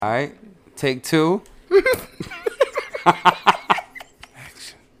All right, take two.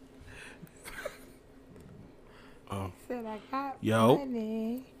 Action. Said I got Yo.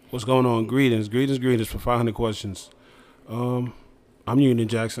 money. What's going on? Greetings for 500 questions. I'm Union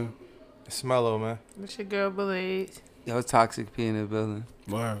Jackson. It's Mellow, man. It's your girl Blaze. Yo, Toxic P in the building.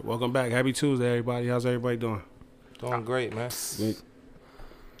 All right, welcome back. Happy Tuesday, everybody. How's everybody doing? Doing great, man.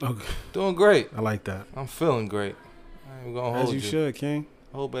 Okay, Doing great. I like that. I'm feeling great. I ain't gonna As hold you you. should, King.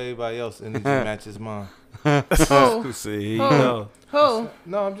 Hope everybody else energy matches mine. Who? See, here you Who? go. Who?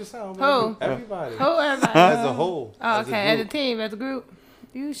 No, I'm just saying. Who? Everybody. Who everybody? As a whole. Oh, as okay. A As a group. team, as a group.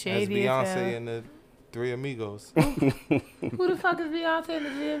 You As shady as Beyonce hell. and the Three Amigos. Who the fuck is Beyonce and the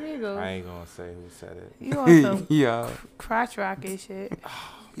Three Amigos? I ain't gonna say who said it. You on some Yeah, crotch rocket shit.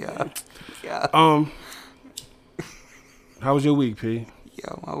 yeah, yeah. How was your week, P?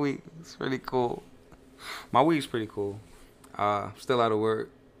 Yo, my week is pretty cool. My week's pretty cool. Still out of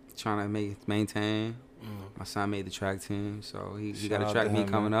work, trying to maintain. My son made the track team, so he Shout got a out track to meet him,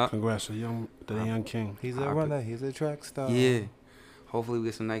 coming man. up. Congrats to the young King. He's a runner. He's a track star. Yeah. Hopefully we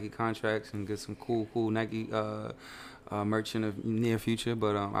get some Nike contracts and get some cool Nike merch in the near future.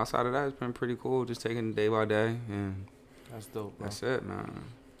 But outside of that, it's been pretty cool. Just taking it day by day, and That's dope, bro. that's it, man.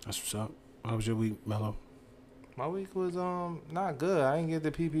 That's what's up. How was your week, Mello? My week was not good. I didn't get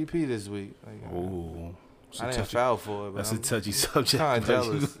the PPP this week. Like, Ooh, I didn't foul for it, but that's I'm a touchy subject. kind of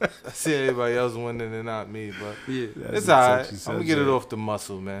jealous. I see everybody else winning and not me, but Yeah. it's alright. I'm gonna get it off the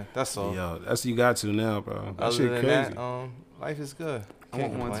muscle, man. That's all. Yo, that's you got to now, bro. That Other shit than crazy. that, life is good. I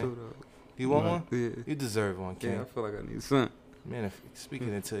Can't want one complain. too, though. You want Right. one? Yeah. You deserve one, Yeah, King. I feel like I need some. Man, if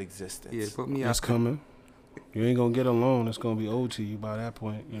speaking into existence. Yeah, put me It's out. coming. You ain't gonna get a loan. It's gonna be owed to you by that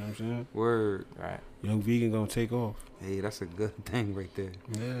point. You know what I'm saying? Word. Right. Young vegan gonna take off. Hey, that's a good thing right there.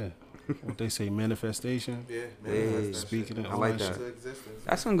 Yeah. What they say, manifestation. Yeah, Hey, speaking of I like all that. To existence.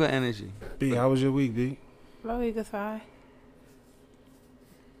 That's some good energy. B, how was your week, B? My week is fine.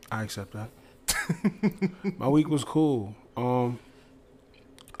 I accept that. My week was cool.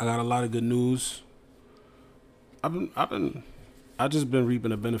 I got a lot of good news. I just been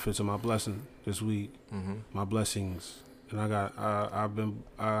reaping the benefits of my blessing this week. Mm-hmm. My blessings, and I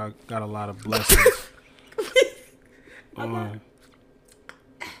got a lot of blessings.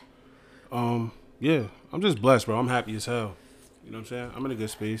 Yeah, I'm just blessed, bro. I'm happy as hell. You know what I'm saying? I'm in a good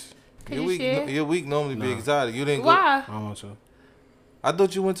space. Can Your you week, share? your week normally be Nah. exotic. You didn't go. Why? I don't want to. I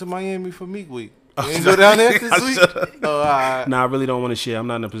thought you went to Miami for Meek Week. You didn't go down there this week. Oh, all right. Nah, I really don't want to share. I'm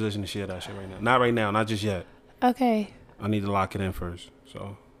not in a position to share that shit right now. Not right now. Not just yet. Okay. I need to lock it in first.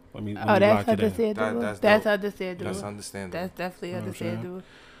 So let me Oh, lock that's it in. understandable. That's That's dope. understandable. That's understandable. That's definitely You know what I'm saying? understandable.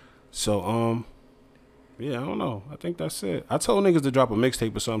 So yeah, I don't know. I think that's it. I told niggas to drop a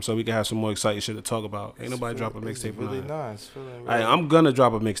mixtape or something so we can have some more exciting shit to talk about. Ain't nobody drop a It's mixtape. really Really nice. Feeling Hey, really I'm gonna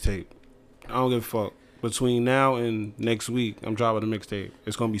drop a mixtape. I don't give a fuck. Between now and next week, I'm dropping a mixtape.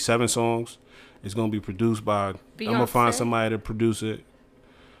 It's gonna be 7 songs. It's gonna be produced by. I'm gonna find Beyonce? somebody to produce it.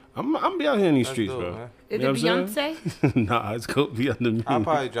 I'm be out here in these That's streets, dope, bro. man. Is You know it what I'm Beyonce? Nah, it's gonna be under me. I'll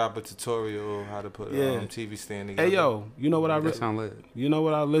probably drop a tutorial how to put Yeah. TV stand together. Hey yo, you know what I That read? sound lit. You know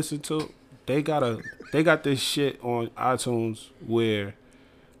what I listened to? They got this shit on iTunes where,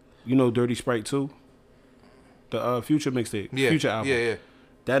 you know, Dirty Sprite 2, the Future mixtape, Yeah. Future album. Yeah.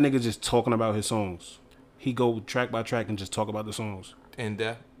 That nigga just talking about his songs. He go track by track and just talk about the songs. In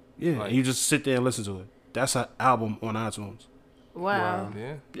depth. Yeah, Like- and you just sit there and listen to it. That's an album on iTunes. Wow.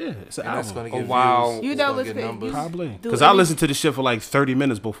 Yeah. Yeah, it's an And that's album. gonna get Oh, wow. views. You It's know gonna what's get crazy? numbers. Probably. Do Because I any- listened to this shit for like 30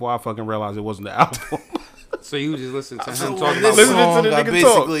 minutes before I fucking realized it wasn't the album. So you just listen to So him on talk this about Listen to song, the I nigga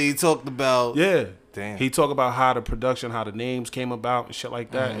talk. basically he talked about. Yeah. Damn. He talk about how the production, how the names came about and shit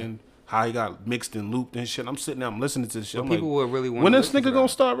like that, and how he got mixed and looped and shit. I'm sitting there, I'm listening to this shit. But I'm people like, would really want. when this nigga gonna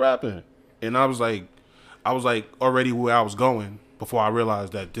start rapping? And I was like already where I was going before I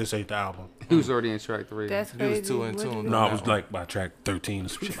realized that this ain't the album. He was already in track 3. That's He crazy. was too in What tune. you- No, I was like by track 13 or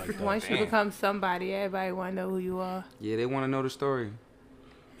some shit like that. Once you become somebody, everybody want to know who you are. Yeah, they want to know the story.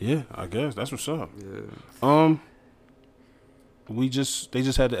 Yeah, I guess that's what's up. Yeah. They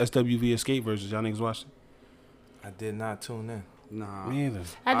just had the SWV Escape versions. Y'all niggas watched it? I did not tune in. Nah. Me either.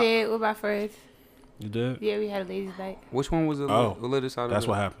 I did with my friends. You did? Yeah, we had a ladies' night. Which one was the Oh, latest out of That's it?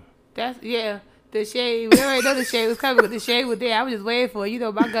 what happened. Yeah. The shade, we already know the shade was coming, but the shade was there. I was just waiting for it. You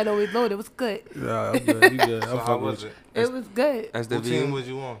know, my gun always loaded. It was good. Yeah, I'm good. You good? So how was it? It was good. That's the What team view. was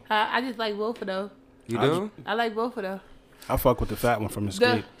you on? I just like both of them. You I do? I like both of them. I fuck with the fat one from The,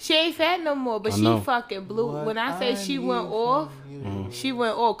 Escape. she ain't fat no more, but I she know. fucking blew. What When I say she need went from off, you. she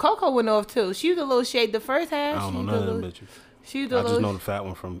went off. Coco went off too. She was a little shade the first I half. don't She know was none a of them little. bitches. She was I a just know little. the fat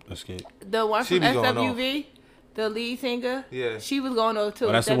one from Escape. The one She from be going SWV. the lead singer. Yeah. She was going over too.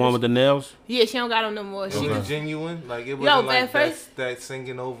 Oh, that's the one with the nails? Yeah, she don't got them no more. It She was was, genuine. Like it Yo, wasn't but like at first- that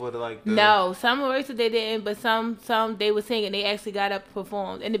singing over the no, some races they didn't, but some they were singing. They actually got up and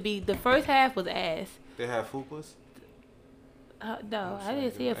performed, and the first half was ass. They have fupas. No, I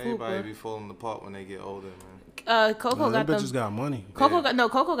didn't see a Everybody fupa. be falling apart when they get older, man. Coco Nah, got them them. bitches got money.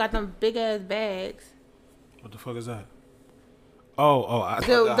 Coco got them big ass bags. What the fuck is that? Oh,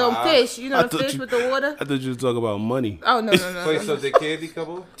 Them fish, you know I the thought fish you- with the water. I thought you was talking about money. Oh no. Wait, so the candy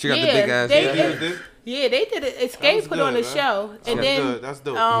couple? She got the Yeah, big ass. they- Yeah. Yeah, did? Yeah, they did it. That Escape was put good, on the man. show, and That's then good. That's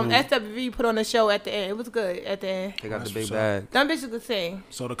dope. SWV put on the show at the end. It was good at the end. They got That's the big what's up. bag. Them bitches could sing.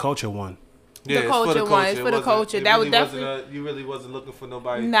 So the culture won. Yeah, it's culture one, it's It for the wasn't- culture. it That was really definitely- wasn't you really wasn't looking for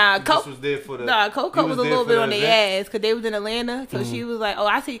nobody. Nah, you just was there for the. Coco you was a there little for bit the on their event. ass because they was in Atlanta. So she was like, "Oh,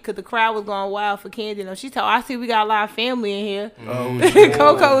 I see," because the crowd was going wild for Candy. She told, "I see we got a lot of family in here." Oh,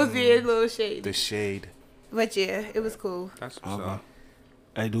 Coco was being a little shady, The shade. but yeah, it was cool. That's what's okay. up.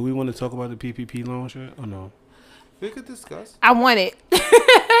 Hey, do we want to talk about the PPP loan shit or no? We could discuss. I want it.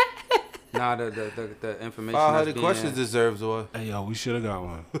 Nah, the information. 500 that's questions being, deserves one. Hey, yo, we should have got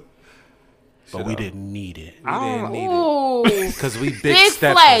one. But we didn't need it. I don't need it. Ooh, Because we big, big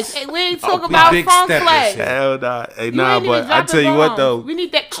steppers. flesh. Hey, we ain't talking we about big funk steppers flesh. here. Hell nah. Hey, You nah, ain't even but I dropping tell you what, bombs. though. We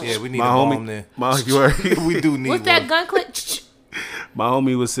need that. Yeah, we need My a bomb homie, there. my, We do need What's that one. gun clip? my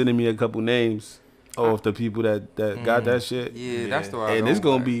homie was sending me a couple names of the people that got that shit. Yeah, that's the Yeah. right. And it's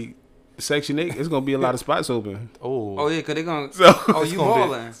going to be Section 8. It's going to be a lot of spots open. Oh yeah, cause they gonna. So, Oh, you gonna be-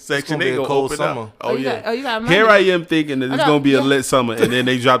 balling? Section gonna be 8 a going to cold open summer. up. Oh, yeah. You got money. Here I am thinking that it's no, going to be a yeah. lit summer, and then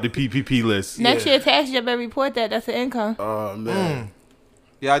they drop the PPP list. Next year, tax you better report that. That's an income. Oh, man.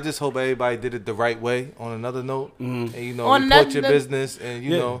 Yeah, I just hope everybody did it the right way. On another note, and On report another your note- business, and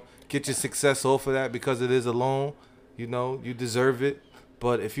Yeah. get your success off of that because it is a loan. You deserve it.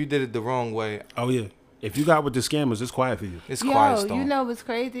 But if you did it the wrong way, Oh, yeah. If you got with the scammers, it's quiet for you. it's quiet Yo, storm. you know what's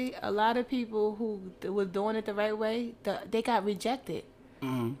crazy? A lot of people who was doing it the right way, they got rejected.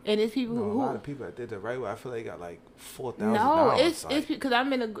 And it's people No, a who. lot of people that did it the right way. I feel like they got like $4,000. No, it's like, because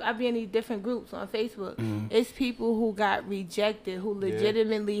I be in these different groups on Facebook. It's people who got rejected who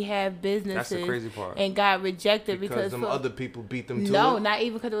legitimately have businesses. That's the crazy part. And got rejected because because them other people beat them to no, it. not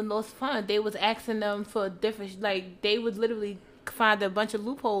even because it was no fun. They was asking them for different, like they would literally find a bunch of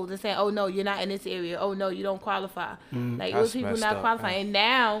loopholes and say, "Oh no, you're not in this area. Oh no, you don't qualify." Like it was That's people messed not up, qualifying, man. and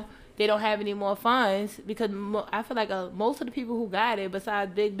now they don't have any more funds because I feel like most of the people who got it,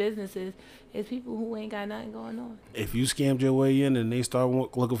 besides big businesses, is people who ain't got nothing going on. If you scammed your way in and they start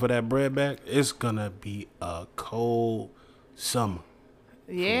looking for that bread back, it's going to be a cold summer.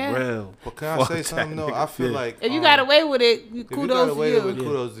 Yeah. For real. But can I Fuck say that something though? nigga. I feel Yeah. like If you got away with it, if you got kudos to away you. with it,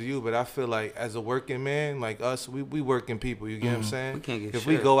 kudos to you. But I feel like as a working man, like us, we working people. You get what I'm saying? We can't get if shit.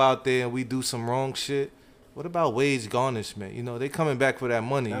 we go out there and we do some wrong shit, what about wage garnishment? They coming back for that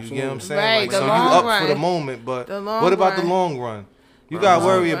money. You get what I'm saying? Right, Like, the so you long up run. for the moment, but The long what about the run. long run? You gotta Long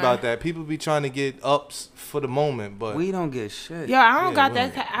worry run. about that. People be trying to get ups for the moment, but We don't get shit. Yo, I don't Yeah, got we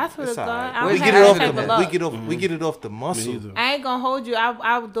that. don't- I swear to it's God, alright. I don't we have get it that off type of the luck. we get it off the Me muscle. either. I ain't gonna hold you.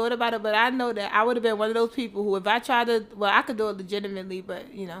 I thought about it, but I know that I would have been one of those people who, if I tried to, well, I could do it legitimately, but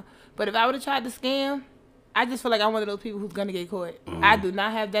but if I would have tried to scam, I just feel like I'm one of those people who's gonna get caught. I do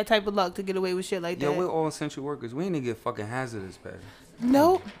not have that type of luck to get away with shit like Yo, that. we're all essential workers. We ain't even get fucking hazardous pay.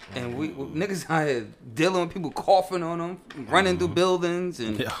 Nope. And we niggas out here dealing with people coughing on them, running through buildings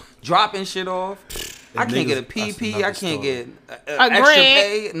and Yeah. dropping shit off. I can't get a that's PP. another I can't story. get A extra grant.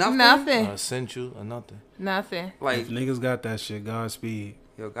 pay. Nothing. Nothing. Essential or nothing. Nothing. Like, If niggas got that shit, Godspeed.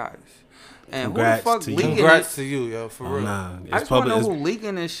 yo, guys. And Congrats who the fuck to you. leaking Congrats it? to you, yo, for Oh, real. nah. I It's just want to public. know who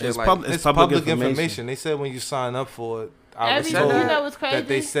leaking this shit. It's Like, public. It's public information. They said when you sign up for it, I was Every- told you know what's that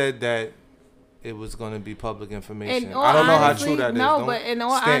they crazy? said that it was going to be public information. In all I don't know how honesty, true that is. no, Don't but in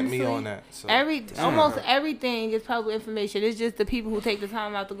all stamp honesty, me on that. So. almost everything is public information. It's just the people who take the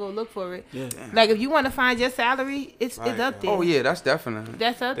time out to go look for it. Yeah. Like if you want to find your salary, it's Right, up there. oh yeah, that's definitely.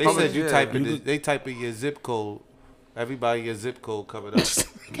 That's up They there. said you Yeah. type it. They type in your zip code. Everybody your zip code covered up.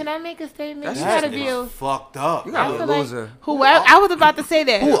 Can I make a statement? That's You just gotta be a fucked up. You gotta I be a feel like loser. whoever. I was about to say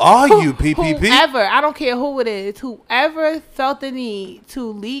that. Who are you, PPP? Whoever, I don't care who it is. Whoever felt the need to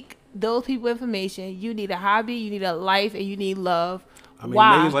leak those people information, you need a hobby, you need a life, and you need love. I mean,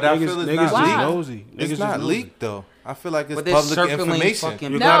 Why? niggas, But I niggas, feel it's niggas not just leaked. nosy. Niggas It's just not nosy. leaked though. I feel like it's But they're public circling information.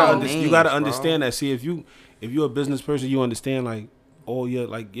 fucking You No. gotta names, you gotta bro. understand that. See, if you're a business person, you understand like all your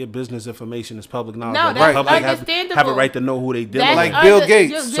business information is public knowledge. No, Like, that's public have a understandable. right to know who they dealing That's with. Like Bill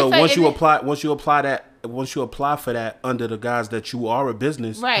Gates. just So like once you it- apply for that under the guise that you are a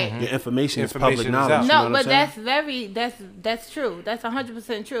business, Right. your information is Information public is knowledge. out. You know No, what but I'm saying? that's true. That's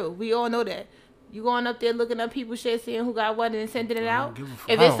 100% true. We all know that. You going up there looking up people's shit, seeing who got what, and sending it out. give a fuck.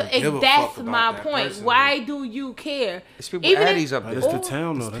 If I don't give a that's fuck my about that point. personally. Why do you care? It's people Even if- addies up But there. it's the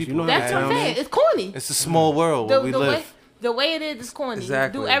town though. That's, you know how That's the what I'm town saying. is. It's corny. It's a small world The, where we the way live. the way it is corny.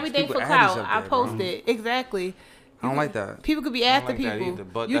 Exactly. Do everything People for addies clout. up I there, bro. posted exactly. I don't like that. People could be I don't after like that people. either,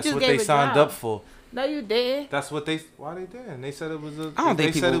 but You that's just what gave they a signed job. up for. No, you did. That's what they. Why they did? And they said it was a. I don't they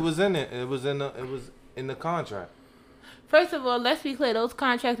think said it people- was in it. It was in the. It was in the contract. First of all, let's be clear. Those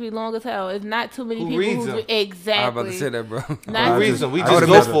contracts be long as hell. It's not too many Who people reads who them? exactly. I was about to say that, bro. Not No I reason. just- We I just would've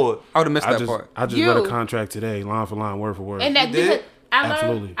go missed for it. I would have missed I that just part. read You. a contract today, line for line, word for word. And that You did? because I learned,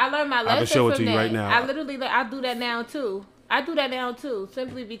 Absolutely. I learned my I can lesson show it from to you that. right now. I literally, I do that now too. I do that now too,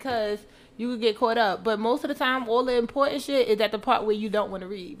 simply because you could get caught up. But most of the time, all the important shit is at the part where you don't want to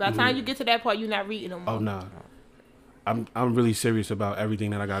read. By the time you get to that part, you're not reading no more. Oh no. I'm really serious about everything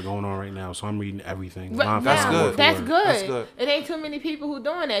that I got going on right now, so I'm reading everything. Right Line for That's line, good. word for That's word. good. That's good. It ain't too many people who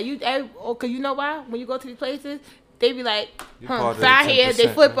doing that. Cause you know why? When you go to these places, they be like, You part of the sign here, they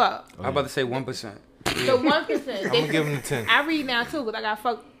 10%, flip man. up. I'm about to say 1%. The 1%. I'm gonna give them the 10. I read now too, cause I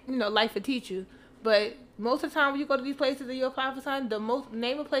got life to teach you. But most of the time when you go to these places and you apply for something, the most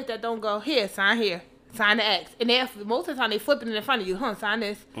name a place that don't go here, sign the X, and most of the time they flipping it in front of you, sign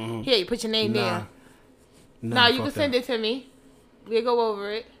this. Here, you put your name there. Nah, You fuck can send that. it to me. We'll go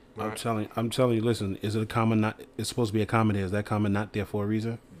over it. I'm telling you. Listen, is it a comma? Not. It's supposed to be a comma there. Is that comma not there for a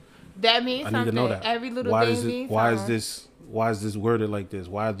reason? That means I need something. to know that. Every little why thing is it? means Why is something. this? Why is this worded like this?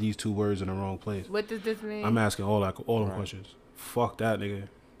 Why are these two words in the wrong place? What does this mean? I'm asking all them questions. Fuck that, nigga.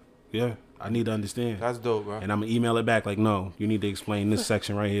 Yeah, I need to understand. That's dope, bro. And I'm gonna email it back like, no, you need to explain this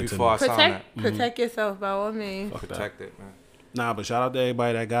section right here Before I to me. sign that. Protect yourself by all means. Fuck that. Protect it, man. Nah, but shout out to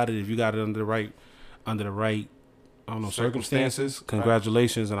everybody that got it. If you got it under the right, I don't know, circumstances. Circumstances,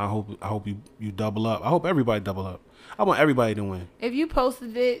 Congratulations, and I hope you double up. I hope everybody double up. I want everybody to win. If you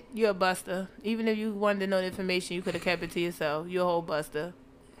posted it, you're a buster. Even if you wanted to know the information, you could have kept it to yourself. You're a whole buster.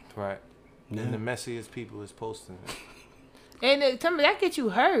 Right. Yeah. And the messiest people is posting it. And tell me that get you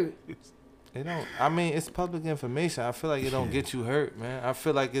hurt. It don't. I mean, it's public information. I feel like it don't get you hurt, man. I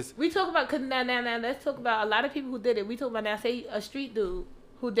feel like it's. We talk about cause now. Let's talk about a lot of people who did it. We talk about now. Say a street dude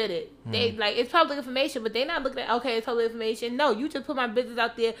who did it. They like it's public information, but they not looking at okay, it's public information. No, you just put my business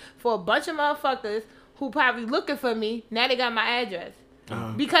out there for a bunch of motherfuckers who probably looking for me. Now they got my address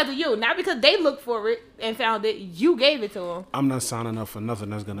because of you, not because they looked for it and found it. You gave it to them. I'm not signing up for nothing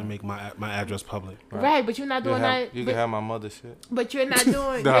that's gonna make my address public. Right, but you're not doing that. You can have my mother's shit. But you're not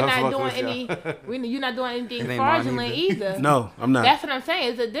doing. Nah, You're I'm not doing fucking any. You're not doing anything It ain't mine fraudulent either. No, I'm not. That's what I'm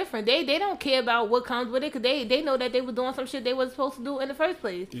saying. It's a different. They don't care about what comes with it because they know that they were doing some shit they wasn't supposed to do in the first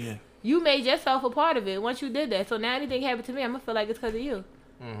place. Yeah. You made yourself a part of it once you did that. So now anything happened to me, I'm gonna feel like it's because of you.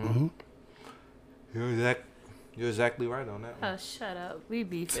 You're exactly right on that one. Oh, shut up. We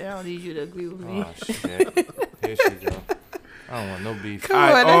beefing. I don't need you to agree with me. Oh shit. Here she go. I don't want no beef. Come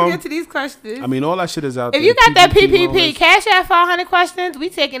Alright, on, let's get to these I questions. mean, all that shit is out If there. you got that and all PPP, this. cash out 500 questions, we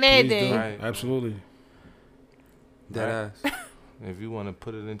taking Please everything. do. Right. Absolutely. Dead ass. If you want to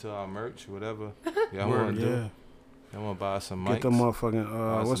put it into our merch, whatever y'all Word, want to do. Yeah. Y'all want to buy some mics, Get the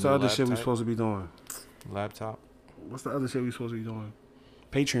motherfucking. What's the some other shit we laptop. supposed to be doing? laptop. What's the other shit we supposed to be doing?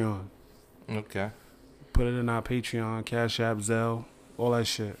 Patreon. Okay. Put it in our Patreon, Cash App, Zelle, all that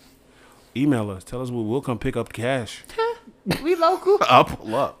shit. Email us. Tell us we'll come pick up cash. We local. I'll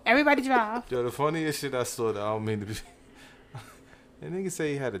pull up. Everybody drive. Yo, the funniest shit I saw that I don't mean to be. That nigga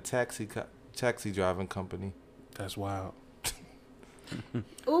say he had a taxi driving company. That's wild.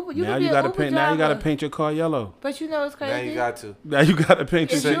 Uber, you now could be you an gotta Uber paint. driver. Now you gotta paint your car yellow. But you know what's crazy? Now you got to. Now you gotta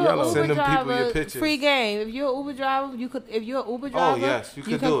paint your If shit you're yellow. an Send Uber them people driver, your pictures. free game. If you're an Uber driver, you could. If you're an Uber driver, yes, you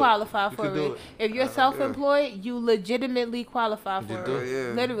can could do it. qualify You for could do it. it. If you're self-employed, you legitimately qualify for You it. do.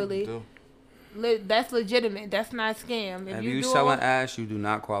 Yeah. Literally, Do. that's legitimate. That's not a scam. If If you do selling all- ass, you do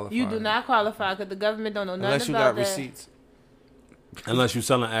not qualify. you do not qualify because the government don't know nothing Unless you about got that. receipts. Unless you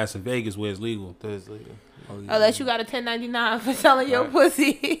selling ass in Vegas where it's legal. That is legal. Oh, yeah. Unless you got a 1099 for selling your Right.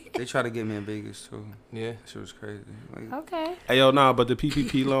 pussy. They try to get me in Vegas too. Yeah. That shit was crazy. Like, Okay. Hey yo, nah, but the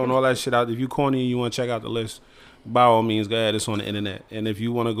PPP loan, all that shit out. If you corny and you want to check out the list, by all means, go ahead. It's on the internet. And if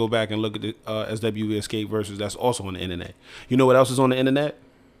you want to go back and look at the SWE Escape versus, that's also on the internet. You know what else is on the internet?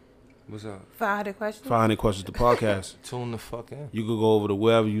 what's up? 500 questions. 500 Questions, the podcast. Tune the fuck in. You could go over to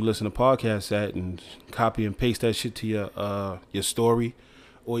wherever you listen to podcasts at and copy and paste that shit to your story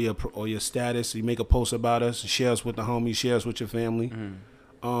or your status. You make a post about us, share us with the homies, share us with your family.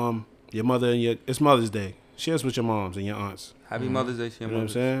 Your mother and it's Mother's Day. Share us with your moms and your aunts. Happy Mother's Day to your You know what I'm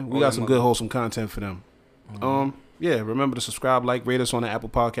mothers. saying? We All got your some mothers. good wholesome content for them. Yeah, remember to subscribe, like, rate us on the Apple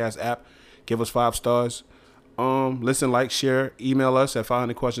Podcast app. Give us 5 stars. Listen, like, share, email us at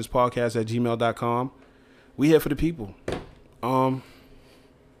 500questionspodcast@gmail.com. We here for the people. I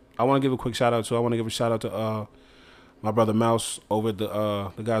want to give a quick shout out to my brother Mouse over at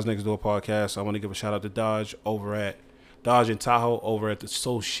the Guys Next Door podcast. I want to give a shout out to Dodge over at Dodge and Tahoe over at the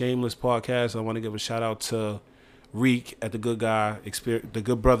So Shameless podcast. I want to give a shout out to Reek at the Good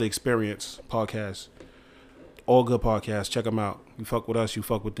Brother Experience podcast. All good podcasts. Check them out. You fuck with us, you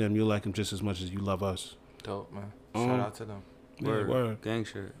fuck with them. You like them just as much as you love us. Dope, man. Shout out to them. Word. Gang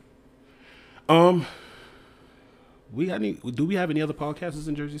shit. Do we have any other podcasters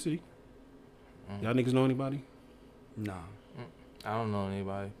in Jersey City? Y'all niggas know anybody? Nah. I don't know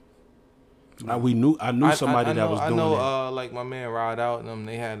anybody. I knew somebody that was doing it. I know, like my man Ride Out and them,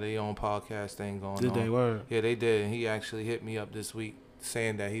 they had their own podcast thing going on. Did they? Word? Yeah, they did. And he actually hit me up this week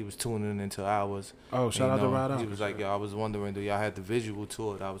saying that he was tuning into ours. Oh, shout out to Ride Out. He was like, yo, I was wondering, do y'all have the visual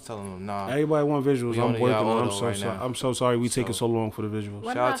to it? I was telling him, nah. Everybody want visuals. We I'm only working got on. auto I'm so sorry we taking so long for the visuals.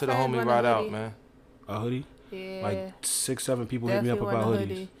 One Shout of out to my the friends homie want Ride a Out, hoodie. man. A hoodie? Yeah. Like 6-7 people hit me up Definitely about want a hoodies.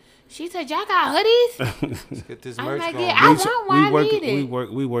 hoodie. She said, y'all got hoodies? Let's get this I'm merch like, going. yeah, I want one. I need it.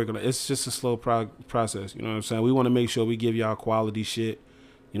 We work on it. It's just a slow process. You know what I'm saying? We want to make sure we give y'all quality shit.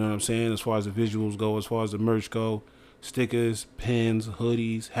 You know what I'm saying? As far as the visuals go, as far as the merch go, stickers, pins,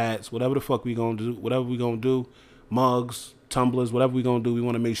 hoodies, hats, whatever the fuck we gonna do, mugs, tumblers, whatever we gonna do, we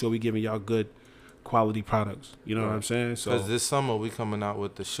want to make sure we giving y'all good quality products. You know what I'm saying? So Because this summer we coming out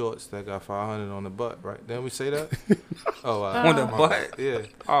with the shorts that got 500 on the butt, right? Didn't we say that? On the my butt? bad. Yeah.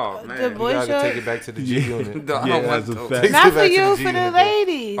 Oh The man. boy Y'all can shorts? take it back to the G unit. I Yeah, don't that's a want fact. those. Not Take it for back to you, the for G the unit.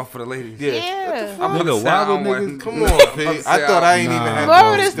 ladies. Oh, for the ladies. Yeah. Yeah. I'm Nigga, gonna why would sound niggas- one. Come on, P. I thought I ain't even had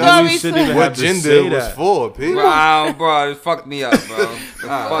Moral of those. the story, we shouldn't even What have to gender say it was that. for, P? Wow, bro, it fucked me up, bro. It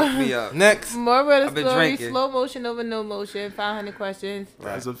fucked me up. Next. Moral I've of the been story, drinking. slow motion over no motion, 500 questions.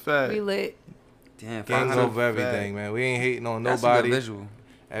 That's a fact. We lit. Damn, Gangs 500. over everything, man. We ain't hating on That's a good nobody. visual.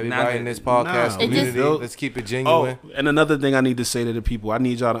 Everybody Nah, in this podcast nah, community, we just- let's keep it Oh, genuine. and another thing I need to say to the people, I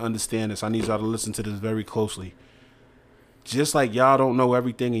need y'all to understand this. I need y'all to listen to this very closely. Just like y'all don't know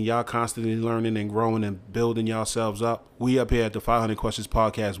everything and y'all constantly learning and growing and building yourselves up, we up here at the 500 Questions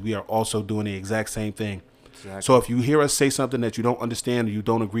Podcast, we are also doing the exact same thing. Exactly. So if you hear us say something that you don't understand or you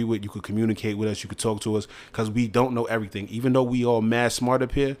don't agree with, you could communicate with us, you could talk to us, because we don't know everything. Even though we all mad smart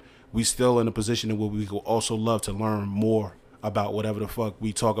up here, we still in a position where we could also love to learn more about whatever the fuck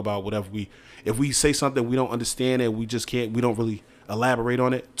we talk about, if we say something we don't understand and we don't really elaborate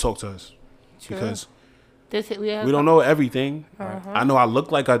on it, talk to us. True. Because We don't know everything. Uh-huh. I know I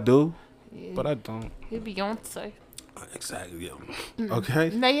look like I do, but I don't. You Beyonce. Exactly. Yeah. Okay.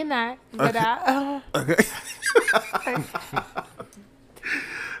 No, you're not. But Okay.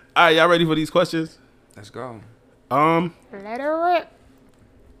 All right, y'all ready for these questions? Let's go. let her rip.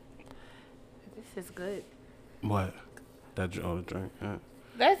 This is good. What? That the drink. Yeah.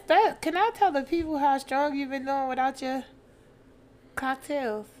 That. Can I tell the people how strong you've been doing without your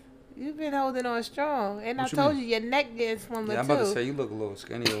cocktails? You've been holding on strong, and What I you told mean? you your neck getting slimmer Yeah, I'm too. about to say you look a little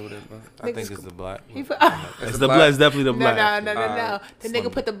skinny over there, bro. I think it's the black. He put, It's the black. It's definitely the no, black. no. Alright. The nigga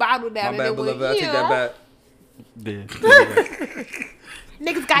put the bottle down My and bad, it went, beloved. I take that back. Yeah.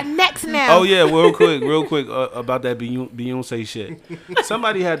 Niggas got necks now. Oh yeah, real quick about that Beyonce shit.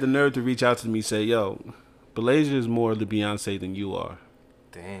 Somebody had the nerve to reach out to me and say, "Yo, Belasia is more the Beyonce than you are,"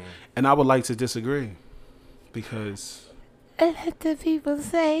 Damn. and I would like to disagree because And let the people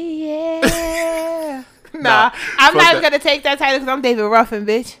say yeah. Nah, I'm not even gonna take that title because I'm David Ruffin,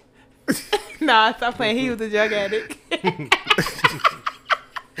 bitch. Nah, stop playing. He was a drug addict.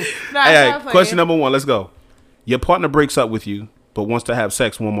 Nah, Hey, stop playing. question number 1. Let's go. Your partner breaks up with you, but wants to have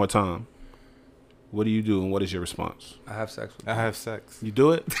sex one more time. What do you do, and what is your response? I have sex with I have sex. You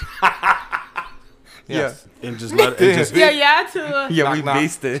do it, Yes. and just let it. Just, Yeah, y'all too. Yeah, Knock, we knock.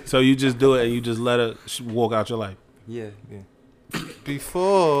 beasted. so you just do it, and you just let her walk out your life. Yeah.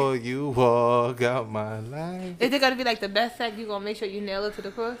 Before you walk out my life, Is it gonna be like the best sex? You gonna make sure you nail it to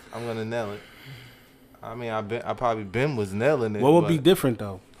the cross? I'm gonna nail it. I mean, I probably been was nailing it. What would but- be different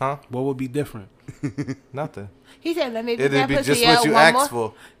though? Huh? What would be different? Nothing. He said, "Let me be It'd that be pussy just out what you one asked more."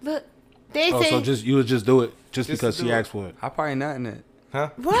 for. Look, they Oh, say so you would just do it just Just because to she do it. asked for it. I probably not in it. Huh?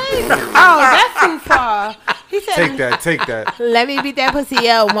 what? Oh, that's too far. He said, Take that. Take that. "Let me beat that pussy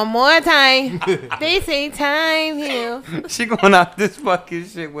out one more time." They say time heals. She going out this fucking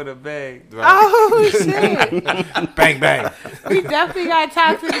shit with a bag. Right. Oh shit! Bang bang. We definitely got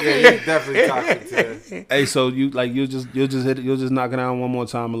toxic. Yeah, you definitely toxic to this. Hey, so you'll just hit it, you'll just knock it out one more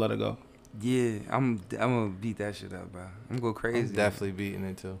time and let it go. Yeah, I'm gonna beat that shit up, bro. I'm gonna go crazy. I'm definitely beating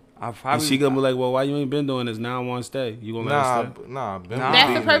it too. I'll And probably. she gonna be like, well, why you ain't been doing this? Now I want to stay. You gonna let her stay? Been That's the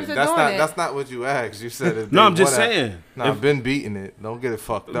beating purpose it. of That's doing not it. that's not what you asked. You said if No, they I'm just wanna- saying. Nah, If- I've been beating it. Don't get it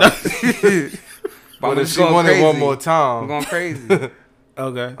fucked up. But But I'm if just she going wanted one crazy. more I'm time, going crazy.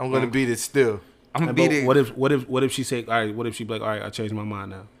 Okay. I'm gonna beat it still. I'm gonna But beat it. what if she say, all right? What if she be like, all right, I changed my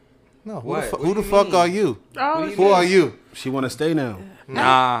mind now? No, What? who What the do you fuck mean? are you? Oh, you Who are you? She want to stay now.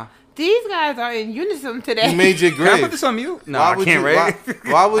 Nah. these guys are in unison today. You made your Can I put grade. this on mute? No, I can't, you, right?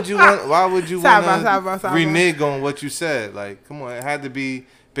 why would you want? Why would you want Sidebar, to sidebar. renege on what you said? Like, come on, it had to be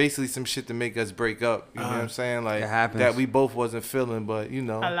basically some shit to make us break up. You know what I'm saying? Like It happens. that we both wasn't feeling, but you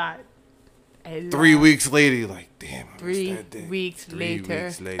know, A lot. 3 weeks later, you're like, damn, I missed 3 that day. weeks 3 later.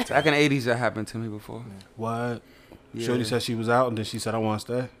 weeks later. Back in the 80s, that happened to me before. What? Yeah. Shorty said she was out, and then she said, I want to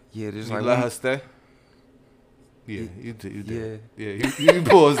stay. Yeah, just You like let one- her stay. Yeah, you did. You did. Yeah. Yeah, you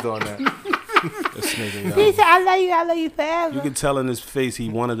paused on that. This nigga, He yo. said, I love you forever. You can tell in his face he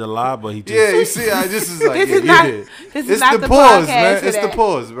wanted to lie, but he just. Yeah, you see, I just was like, This yeah, is you not- did. this is It's not the the pause, podcast man. for It's the that.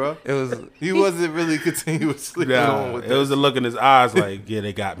 pause, bro. It was. He wasn't really continuously Nah, going with it was the this. look in his eyes like, yeah,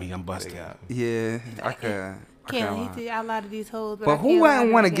 they got me. I'm They busted. got me. Yeah, I could. Can't lie. he said, I lie to these hoes. But I who can't lie wouldn't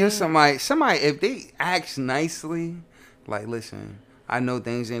to want to the give game. somebody if they ask nicely, like, listen, I know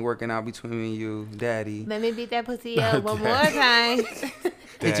things ain't working out between me and you, daddy. Let me beat that pussy up one more time.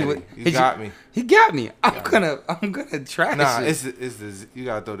 Hit you with- Daddy, you hit got me. He got me. I'm gonna trash Nah, it. it's the you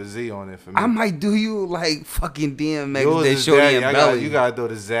gotta throw the Z on it for me. I might do you like fucking DMX, Yours that is shorty Daddy. and belly. You gotta throw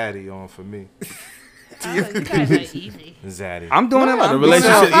the Zaddy on for me. You guys are easy. Zaddy. I'm doing it. Nah, I'm the doing it.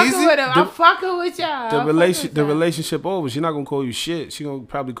 relationship- I'm fucking easy? with him. I'm fucking with y'all. The I'm relation, fucking the with y'all. relationship over. She's not gonna call you shit. She gonna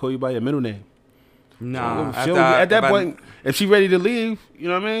probably call you by your middle name. Nah, She'll- at that point, if she ready to leave, you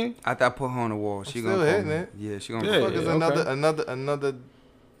know what I mean? after I put her on the wall, she I'm gonna still call hitting me. it. Yeah, she gonna. Yeah, call Fuck me. is okay. another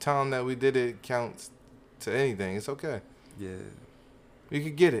time that we did it counts to anything. It's okay. Yeah, You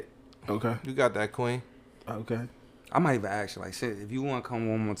could get it. Okay. You got that, queen. Okay. I might even ask you, like, shit, if you want to come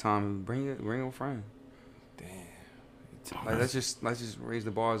one more time, bring a friend. Damn. Like, let's just raise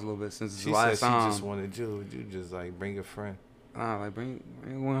the bars a little bit since it's She the said last she time. just wanted you. You just like bring a friend. Like bring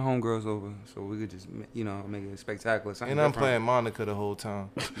one of the homegirls over so we could just make it spectacular. Something And I'm different. playing Monica the whole time.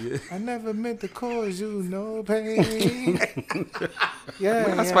 Yeah. I never meant to cause you no pain. Yeah,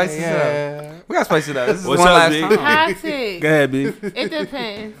 We gotta spice this up. We gotta spice it up. This is What's one up, last B? time. Toxic. Go ahead, B. It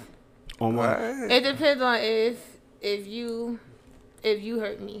depends. On what? It depends on if you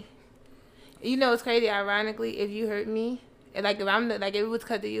hurt me. You know, it's crazy. Ironically, if you hurt me, and like if if it was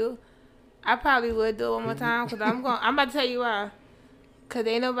cut to you, I probably would do it one more time because I'm about to tell you why. Cause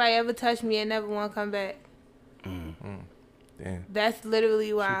ain't nobody ever touched me and never want to come back. Damn. That's literally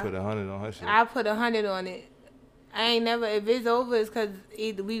She why. put 100 on her shit. I put 100 on it. I ain't never. If it's over, it's cause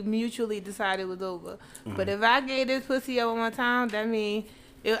either we mutually decided it was over. But if I gave this pussy up one time, that means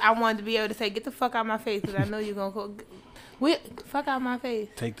I wanted to be able to say, "Get the fuck out my face," because I know you're gonna go. Fuck out my face.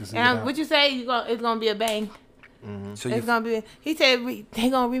 Take this. And what you say? It's gonna be a bang. So It's gonna be. He said they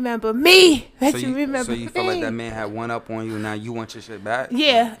gonna remember me. That so you you remember so you me. feel like that man had one up on you. Now you want your shit back?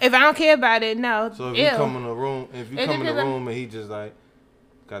 Yeah. If I don't care about it, no. So if Ew. you come in the room, It depends on- and he just like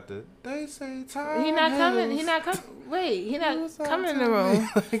got the they say time. He not coming. He not coming. Wait. He not coming in the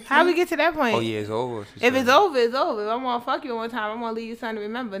room. How we get to that point? Oh yeah, it's over. she If said. it's over, it's over. If I'm gonna fuck you one time, I'm gonna leave you something to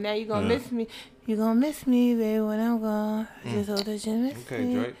remember. Now you gonna miss me. You gonna miss me, baby, when I'm gone. Just so that you miss Okay,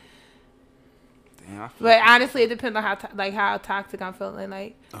 me. Drake. Damn, I feel But honestly, it depends on how toxic I'm feeling.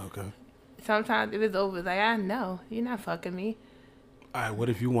 Like Okay. sometimes if it's over, it's like I know you're not fucking me. All right. What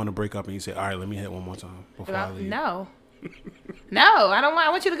if you want to break up and you say, all right, let me hit one more time before I leave? No, no, I don't want. I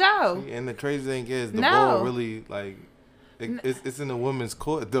want you to go. And the crazy thing is, the No. ball really like it's in the women's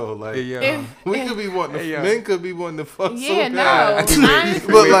court though. Like Hey, yo. If- we could be wanting to, Hey, yo. men could be wanting to fuck Yeah, so no. bad.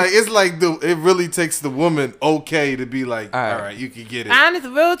 Honestly, But like it's like it really takes the woman okay to be like, All right. all right, you can get it. honest,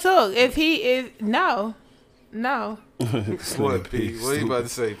 real talk. No. What, P? What are you about to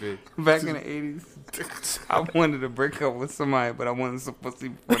say, P? back in the 80s, I wanted to break up with somebody, but I wanted some pussy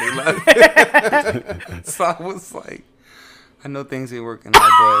before they left. So I was like, I know things ain't working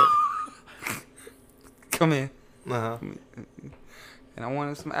out, but come here. Uh-huh. And I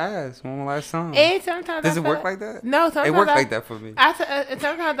wanted some ass one last time. And sometimes Does I it feel work like that? No, sometimes It worked I- like that for me.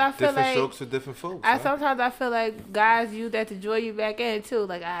 Sometimes I feel Different like strokes for different folks. huh? sometimes I feel like guys use that to draw you back in too.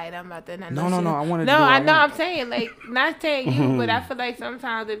 Like, all right, I'm about to. No, I wanted to No, do what I I know. want. I'm saying like not saying you, but I feel like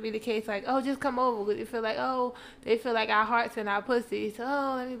sometimes it be the case. Like, oh, just come over. 'Cause you feel like, oh, they feel like our hearts and our pussies. So,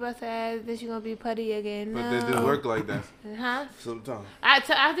 oh, let me bust her ass. Then she gonna be putty again. But No. they do work like that Huh? sometimes. I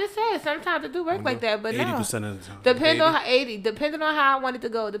just said sometimes it do work like that, but 80% no. of the time. Depending on how how I want it to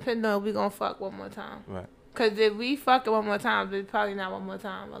go. Depending on if we gonna fuck one more time. Right. Cause if we fuck it one more time, it's probably not one more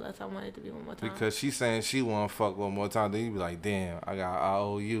time unless I want it to be one more time. Because she's saying she want to fuck one more time. Then you be like, damn, I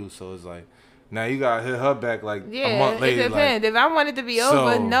owe you. So it's like, now you got to hit her back like a month later. It depends. If I want it to be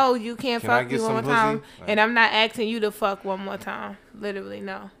over, no, you can't can I fuck get me one more some time. pussy? And I'm not asking you to fuck one more time. Literally,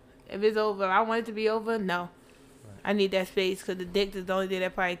 no. If it's over, I want it to be over, no. I need that space because the dick is the only thing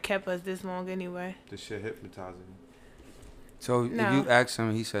that probably kept us this long anyway. This shit hypnotizing me. So No. if you asked him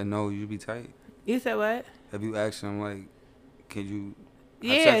and he said no, you'd be tight. You said what? If you asked him like, can you?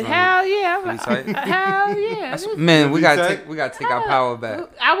 have Yeah, sex on hell yeah. You tight? Hell yeah. Man, You we be gotta tight? take our power back.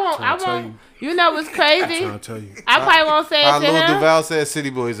 I won't. Trying to tell I won't. You know what's crazy? Trying to tell you. I probably won't say How it to Lil him. Duval said City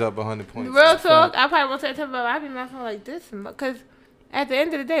Boys up 100 points. Real talk, I probably won't say it to him, but I be messing like this. Because at the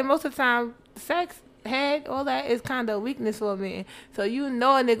end of the day, most of the time, sex, head, all that is kind of a weakness for me. So you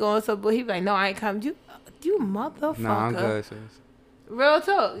know a nigga on some, but he be like, no, I ain't coming. You motherfucker. Nah, I'm good, sis. Real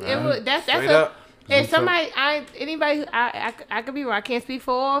talk. That's Straight a. up. If somebody, anybody, I could be wrong. I can't speak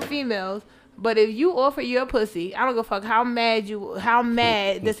for all females, but if you offer your pussy, I don't give a fuck how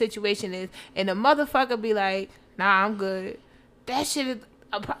mad the situation is, and the motherfucker be like, nah, I'm good. That shit is.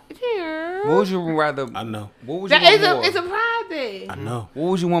 What would you rather? I know. What would you That want is more? it's a pride thing. I know.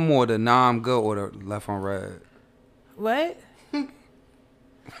 What would you want more, the nah I'm good or the left on red? What?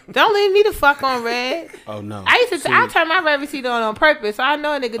 Don't leave me the fuck on red. Oh no. I used to. See, I turn my red receipt on purpose, so I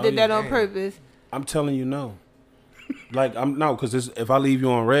know a nigga did yeah, that on damn. purpose. I'm telling you no. Like I'm no, because if I leave you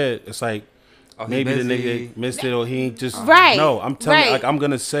on red, it's like Oh, he maybe the busy. nigga missed it or he ain't just Right, No, I'm telling right. like I'm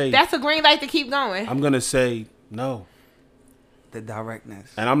gonna say That's a green light to keep going. I'm gonna say no, The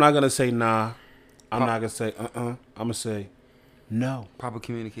directness. and I'm not gonna say nah. I'm not gonna say I'm gonna say no. Proper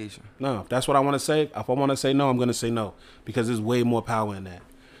communication. No, if that's what I want to say. If I want to say no, I'm gonna say no because there's way more power in that.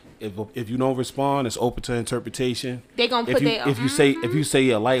 If you don't respond, it's open to interpretation. They gonna If put you their if you say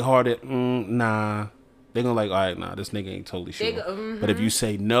a lighthearted nah, they gonna like all right, nah, this nigga ain't totally sure. But if you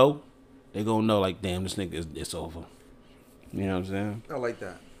say no, they gonna know like damn, this nigga it's over. You know what I'm saying? I like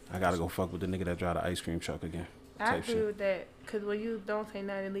that. I gotta go fuck with the nigga that drive the ice cream truck again. I type agree shit. with that. Because when you don't say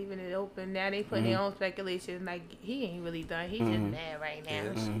nothing, leaving it open, now they put their own speculation. Like, he ain't really done. He just mad right now. Yeah,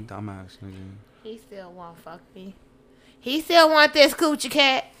 that's some dumbass nigga. He still want to fuck me. He still want this coochie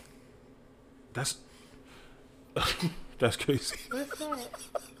cat. That's that's crazy. What's that?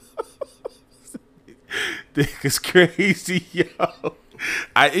 Nigga's crazy, yo.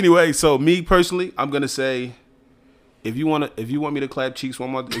 Anyway, so me personally, I'm gonna say, if you want me to clap cheeks one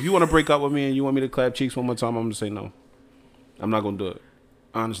more, if you want to break up with me and you want me to clap cheeks one more time, I'm gonna say no. I'm not gonna do it.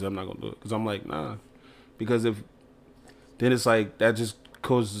 Honestly, I'm not gonna do it because I'm like nah, because then it's like that just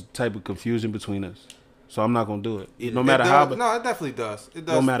causes a type of confusion between us. So I'm not gonna do it. No matter how, No, it definitely does. It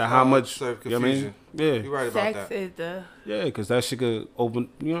does. no matter how much, serve you know what I confusion. mean? Yeah, You're right about Sex that. is the... yeah, because that shit could open.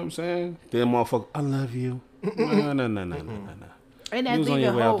 You know what I'm saying? Then motherfucker, I love you. No. And You that's was on leaving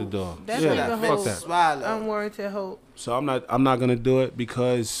your way out hope. the door. That's Yeah, leaving fuck hope. that. Swallow. Unwarranted hope. So I'm not gonna do it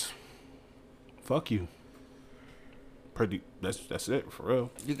because fuck you. That's it for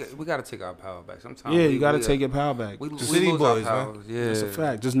real. We gotta take our power back. Sometimes. Yeah, you gotta take your power back. We City lose boys, our man. powers. Yeah, That's a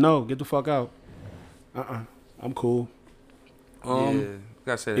fact. Just no, get the fuck out. I'm cool. Yeah, we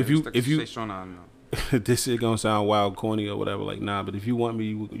gotta say that. if you- stay strong, I know. This shit gonna sound wild, corny or whatever. Like nah, but if you want me,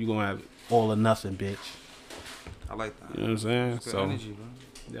 you gonna have all or nothing, bitch. I like that. You know what I'm saying? It's good So energy, bro.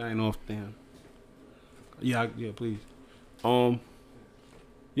 yeah, I ain't off damn. Yeah, please.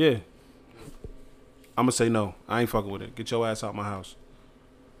 Yeah. I'm gonna say no. I ain't fucking with it. Get your ass out my house.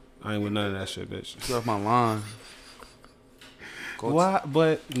 I ain't with none of that shit, bitch. Get off my line. Why?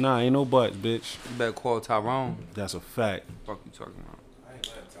 But nah, ain't no buts, bitch. You better call Tyrone. That's a fact. Fuck you talking about?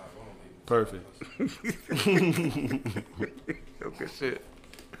 Perfect. Okay, shit.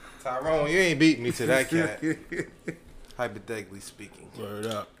 Tyrone, you ain't beat me to that cat. Hypothetically speaking. Word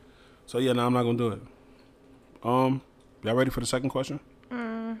up. So yeah, no, I'm not gonna do it. Y'all ready for the second question?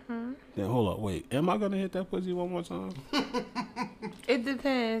 Mm-hmm. Then hold up, wait. Am I gonna hit that pussy one more time? It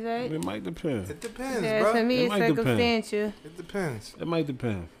depends, right? It might depend. It depends, Yeah, bro. to me, It it's might depend. circumstantial. It depends. It might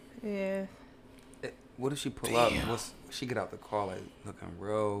depend. Yeah. What if she pull up? She get out the car like looking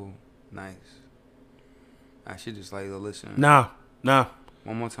real nice? I should just like listen. Nah.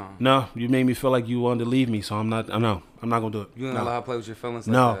 One more time. No, you made me feel like you wanted to leave me, so I'm not gonna do it. You ain't no. allow her to play with your feelings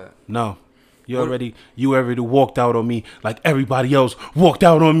like that. No. You already walked out on me like everybody else walked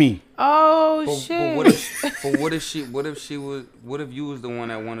out on me. Oh, But shit. what if you was the one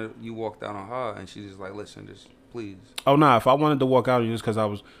that wanted you walked out on her and she just like listen, just please. Oh nah, if I wanted to walk out on you just because I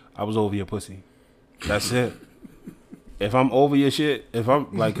was over your pussy. That's it. If I'm over your shit, if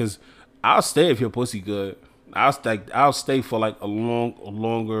I'm like, cause I'll stay if your pussy good. I'll stay for like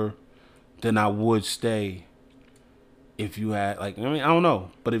longer than I would stay if you had like I mean I don't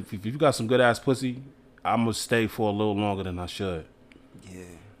know, but if you got some good ass pussy, I'm gonna stay for a little longer than I should. Yeah.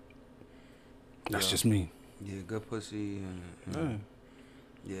 That's just me. Yeah, good pussy and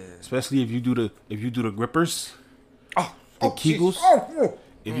yeah. Especially if you do the grippers. Oh, the Kegels.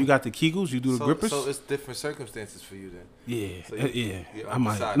 If you got the Kegels, you do the grippers. So it's different circumstances for you then. Yeah, So yeah. you're I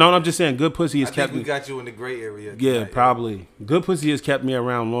might. undecided. No, I'm just saying, good pussy has I kept think we me. got you in the gray area. Yeah, tonight, probably. Good pussy has kept me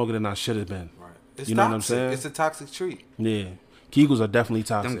around longer than I should have been. Right. It's You know toxic. what I'm saying? It's a toxic treat. Yeah, Kegels are definitely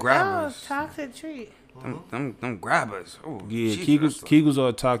toxic. Them Oh, grabbers. toxic treat. Them grabbers. Oh, Yeah, Jesus. Kegels are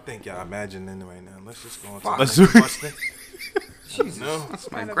I toxic. think y'all imagining it right now. Let's just go on to Fuck. the Let's next do- question. Jesus. No.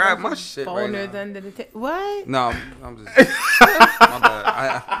 I might grab my shit right Boners now. under the what? No, I'm just. My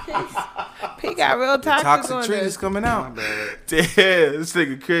bad. He got real The toxic, toxic on treat this. is coming My out. bad. Damn, this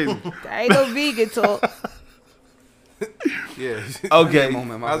nigga crazy. That ain't no vegan talk. Yeah. Okay.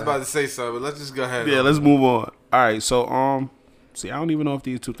 Moment, my I was bad. about to say something, but let's just go ahead. Yeah, let's move on. All right, so see, I don't even know if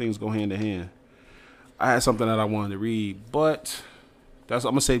these two things go hand in hand. I had something that I wanted to read, but I'm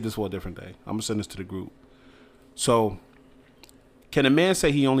gonna save this for a different day. I'm gonna send this to the group. So, can a man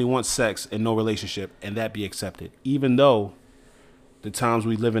say he only wants sex and no relationship, and that be accepted, even though the times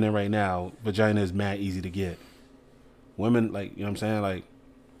we living in right now, vagina is mad easy to get? Women, like, you know what I'm saying, like,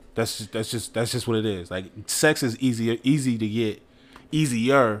 that's just what it is. Like, sex is easy to get,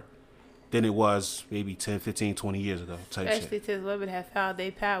 easier than it was maybe 10, 15, 20 years ago type Especially shit. since women have found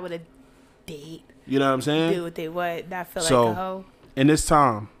their power to date, You know what I'm saying? do what they want, not feel So, like a hoe. in this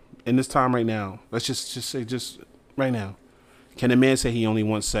time right now, let's just say right now, can a man say he only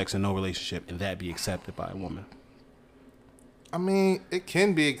wants sex and no relationship, and that be accepted by a woman? I mean, it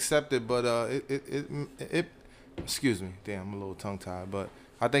can be accepted, but it excuse me, damn, I'm a little tongue tied, but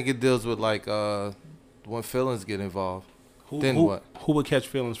I think it deals with like when feelings get involved. Then what? Who would catch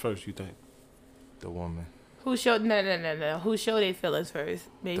feelings first, you think? The woman. Who showed no. Who showed their feelings first?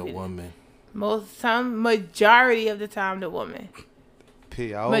 Maybe The woman. Majority of the time, the woman.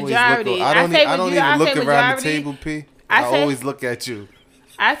 P. I always Majority. look. I I say don't I even say look around the majority. table, P. I I say- always look at you.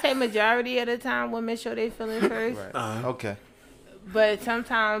 I say majority of the time, women show their feelings first. Right. Okay. But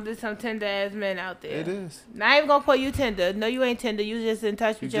sometimes there's some tender ass men out there. It is. Not even gonna call you tender. No, you ain't tender. You just in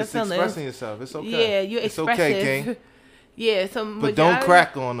touch You with your just feelings. expressing yourself. It's okay. Yeah, you're It's expressive. okay, King. Yeah, so But don't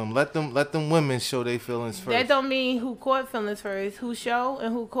crack on them. Let them women show their feelings first. That don't mean who caught feelings first. Who show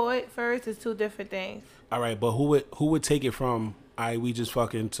and who caught first is two different things. All right, but who would take it from we just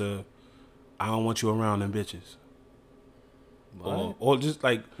fucking to I don't want you around them bitches? What? Or just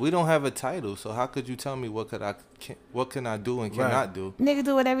like We don't have a title, so how could you tell me what can I do and cannot Right. do? Niggas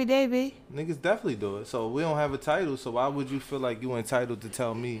do it every day, B. Niggas definitely do it. So we don't have a title, so why would you feel like you entitled to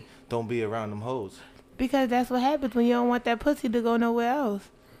tell me don't be around them hoes? Because that's what happens when you don't want that pussy to go nowhere else.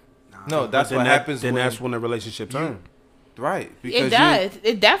 No, that's then what that- happens Then when that's when the relationship turns. right. Because It does.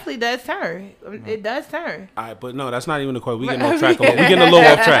 It definitely does turn. It does turn. All right, but no, that's not even the question. We Right. getting off track. We getting a little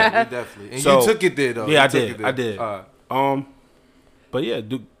off You track. definitely. And So- you took it there though. Yeah, You took it there. I did. All right. But yeah,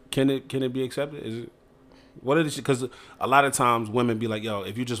 can it be accepted? Is it what is it? Because a lot of times women be like, "Yo,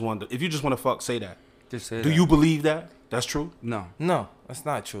 if you just want to fuck, say that." Just say Do that. you believe that? That's true. No. No, that's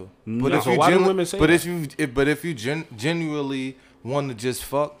not true. No. But if So you why do women say but that? if you genuinely want to just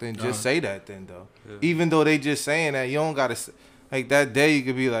fuck, then just say that then though. Yeah. Even though they just saying that, you don't gotta like that day. You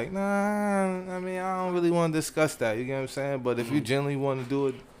could be like, nah. I mean, I don't really want to discuss that. You get what I'm saying? But if you genuinely want to do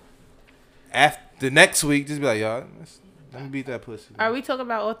it after the next week, just be like, y'all, let me beat that pussy. Are we talking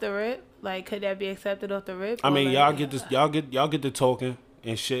about off the rip? Like, could that be accepted off the rip? I Or mean, like- y'all get to talking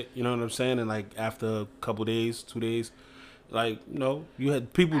and shit. You know what I'm saying? And like after a couple days, 2 days, like you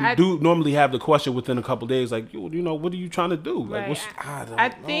had people do normally have the question within a couple days, like you know, what are you trying to do? Like, Right. what's I don't I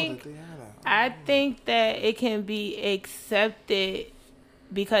know think- that they have that. I think that it can be accepted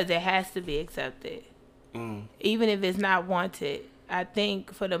because it has to be accepted, even if it's not wanted. I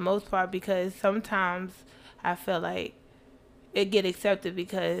think for the most part, because sometimes I feel like it get accepted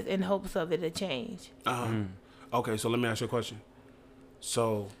because in hopes of it to change. Okay, so let me ask you a question.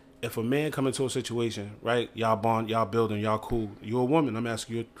 So if a man come into a situation, right, y'all bond, y'all building, y'all cool, you're a woman, I'm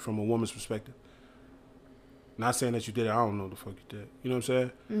asking you from a woman's perspective. Not saying that you did it, I don't know the fuck you did. You know what I'm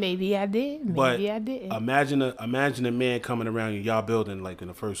saying? Maybe I did. Maybe But I didn't. imagine a man coming around you, y'all building like in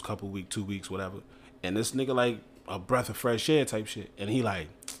the first couple weeks, 2 weeks, whatever, and this nigga like a breath of fresh air type shit, and he like,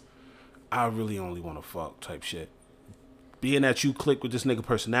 I really only want to fuck type shit. Being that you click with this nigga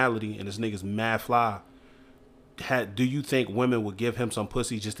personality and this nigga's mad fly, do you think women would give him some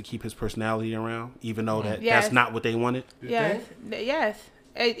pussy just to keep his personality around, even though Yes. that's not what they wanted? Yes, yes.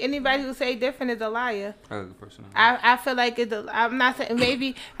 Anybody who say different is a liar. That's a good person. I feel like it's. I'm not saying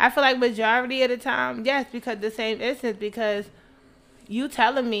maybe. I feel like majority of the time, yes, because the same instance. Because you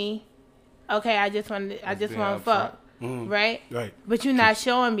telling me, okay, I just want to fuck, right? Right. But you're not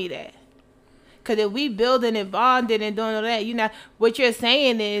showing me that. Cause if we building and bonding and doing all that, you not. What you're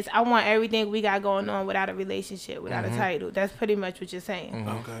saying is, I want everything we got going on without a relationship, without a title. That's pretty much what you're saying.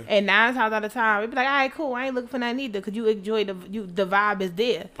 Okay. And 9 times out of time, we be like, all right, cool. I ain't looking for nothing either. Cause you enjoy the vibe is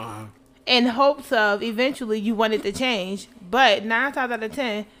there. In hopes of eventually you want it to change. But 9 times out of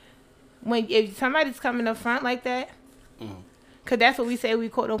 10, if somebody's coming up front like that, cause that's what we say we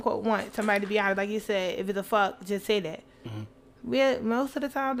quote unquote want somebody to be honest. Like you said, if it's a fuck, just say that. Most of the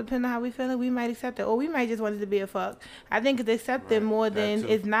time, depending on how we feeling, we might accept it, or we might just want it to be a fuck. I think it's accepted more than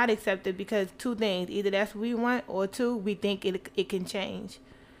it's not accepted because 2 things: either that's what we want, or 2, we think it can change.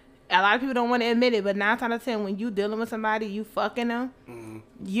 A lot of people don't want to admit it, but 9 times out of 10, when you dealing with somebody, you fucking them,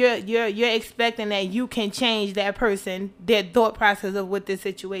 you're expecting that you can change that person, their thought process of what this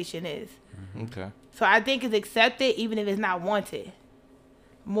situation is. Okay. So I think it's accepted, even if it's not wanted,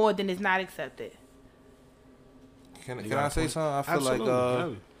 more than it's not accepted. Can I say something? I feel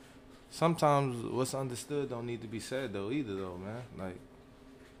like sometimes what's understood don't need to be said though either though, man. Like,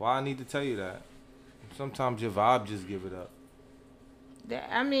 why I need to tell you that? Sometimes your vibe just give it up.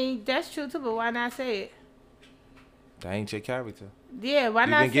 I mean, that's true too, but why not say it? That ain't your character. Yeah, why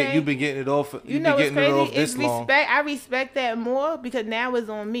not say You've been getting it off. You know what's crazy? This long. I respect that more because now it's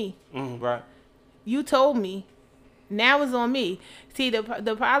on me. Right. You told me. Now it's on me. See, the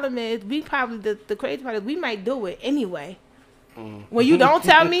problem is we probably the crazy part is we might do it anyway. When you don't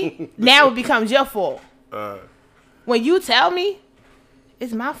tell me, now it becomes your fault. When you tell me,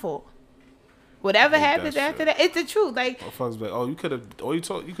 it's my fault. Whatever happens after that, it's the truth. Like, motherfuckers be like, oh, you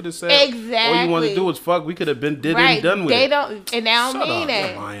could have said exactly. All you want to do was fuck. We could have been did and done with they it. Don't, and I don't Shut mean up,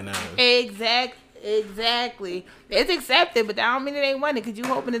 that. lying ass. Exactly. It's accepted, but I don't mean it ain't want it because you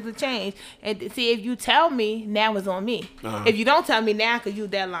hoping it's a change. And see, if you tell me, now it's on me. If you don't tell me now, cause you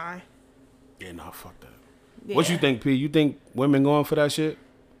that line. Yeah, nah, fuck that. Yeah. What you think, P? You think women going for that shit?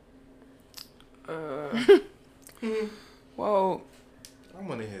 Well, I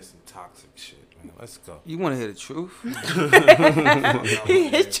want to hear some toxic shit, man. Let's go. you want to hear the truth?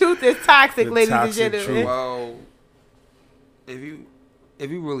 His truth is toxic, The ladies toxic and gentlemen. truth. Well, if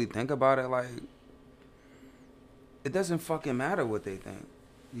you really think about it, like, it doesn't fucking matter what they think.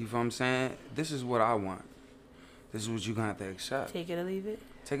 You feel what I'm saying? This is what I want. This is what you're gonna have to accept. Take it or leave it.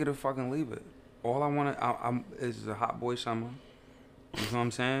 Take it or fucking leave it. All I want is a hot boy summer. You know what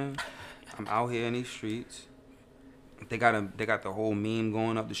I'm saying? I'm out here in these streets. They got the whole meme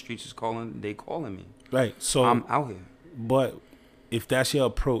going up. The streets is calling. They calling me. Right. So I'm out here. But if that's your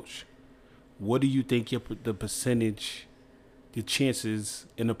approach, what do you think the percentage, the chances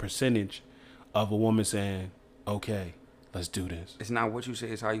in the percentage of a woman saying, "Okay, let's do this"? It's not what you say.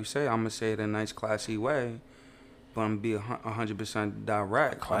 It's how you say it. I'm gonna say it in a nice, classy way. But I'm gonna be 100%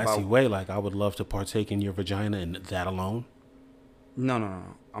 direct. Classy way, like I would love to partake in your vagina and that alone. No.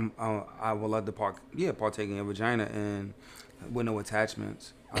 I will let partake in your vagina and with no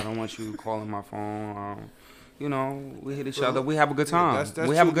attachments. I don't want you calling my phone. We hit each other. We have a good time. That's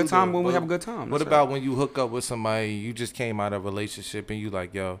we have a true, good time though. when we But have a good time. What That's about it. when you hook up with somebody, you just came out of a relationship and you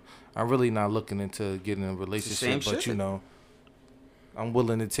like, yo, I'm really not looking into getting in a relationship, but shit. I'm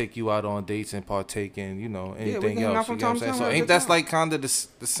willing to take you out on dates and partake in, anything can hang out else. from You know what I'm time to saying? time, So have a ain't good that's time. like kind of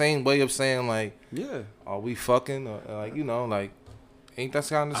the same way of saying like, Yeah. are we fucking? Or like, ain't that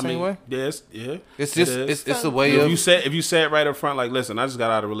kind of the same way? Yes, yeah. It's just It is. it's a way If of you say it right up front, like, listen, I just got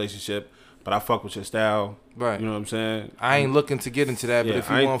out of a relationship, but I fuck with your style. right. You know what I'm saying? I ain't looking to get into that, but Yeah, if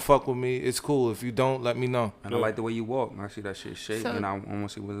you want to fuck with me, it's cool. If you don't, let me know. And I like the way you walk. I see that shit shake, So- and I want to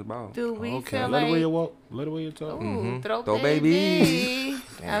see what it's about. Do we Okay. feel Let the way you like? walk. Let the way you talk. Ooh, throw Throw baby.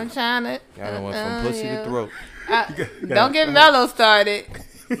 I'm trying to. Y'all went from pussy to throat. Don't get Mello started.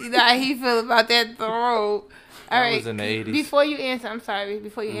 You know how he feel about that throat. All right. was in the 80s. Before you answer, I'm sorry.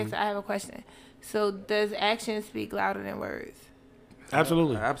 Before you answer, I have a question. So, does action speak louder than words?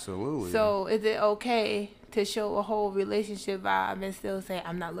 Absolutely. Absolutely. So, is it okay to show a whole relationship vibe and still say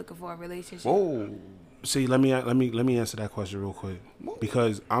I'm not looking for a relationship? Whoa. See, let me answer that question real quick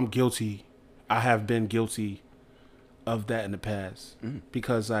because I'm guilty. I have been guilty of that in the past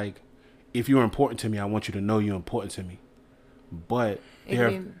because, like, if you're important to me, I want you to know you're important to me. But there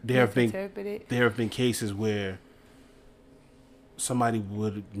have been cases where somebody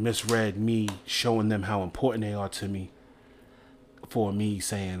would misread me showing them how important they are to me for me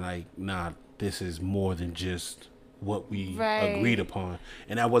saying like, nah, this is more than just what we agreed upon.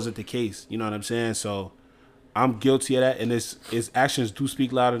 And that wasn't the case. You know what I'm saying? So I'm guilty of that, and its actions do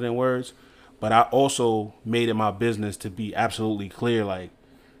speak louder than words. But I also made it my business to be absolutely clear, like,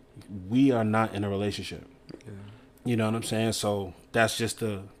 we are not in a relationship. Yeah. You know what I'm saying? So that's just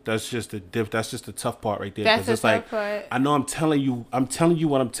the tough part right there. That's the it's tough like, part. I know I'm telling you what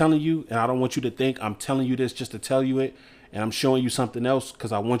I'm telling you, and I don't want you to think I'm telling you this just to tell you it, and I'm showing you something else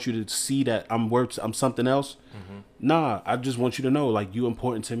because I want you to see that I'm something else. Mm-hmm. Nah, I just want you to know, like, you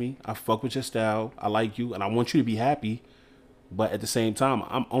important to me. I fuck with your style. I like you, and I want you to be happy. But at the same time,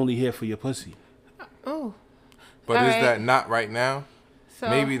 I'm only here for your pussy. Oh. But All is right. that not right now? So,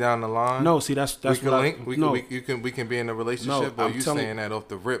 Maybe down the line. No, see, that's we can what link. I, We can be in a relationship. No, Or I'm you telling- saying that off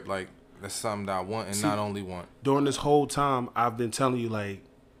the rip, like that's something that I want and not only want. during this whole time, I've been telling you, like,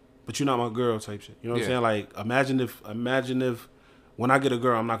 but you're not my girl type shit. You know what I'm saying? Like, imagine if when I get a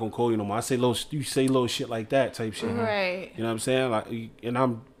girl, I'm not gonna call you no more. You say little shit like that type shit. right. You know what I'm saying? Like, and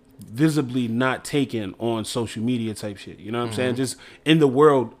I'm visibly not taken on social media type shit. You know what I'm saying? Just in the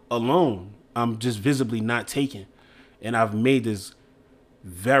world alone, I'm just visibly not taken, and I've made this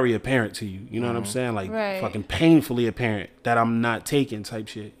very apparent to you. You know what I'm saying? Like, Right. fucking painfully apparent that I'm not taken type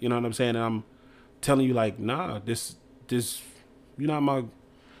shit. You know what I'm saying? And I'm telling you, like, nah, this, you're not my.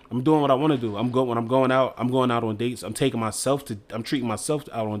 I'm doing what I want to do. When I'm going out on dates. I'm treating myself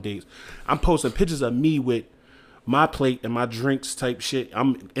out on dates. I'm posting pictures of me with my plate and my drinks type shit.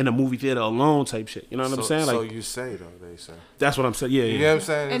 I'm in a movie theater alone type shit. You know what I'm saying? Like, So you say though, they say. that's what I'm saying. Yeah, You yeah. know what I'm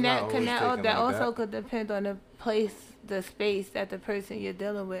saying? It's And not that always taken like also that. could depend on the place, the space that the person you're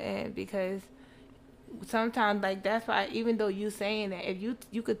dealing with in, because sometimes, like, that's why, even though you saying that, if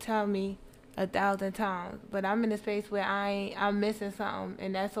you could tell me 1,000 times, but I'm in a space where I'm missing something,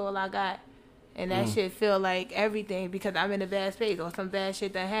 and that's all I got, and that shit feel like everything because I'm in a bad space or some bad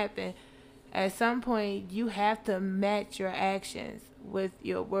shit that happened. At some point, you have to match your actions with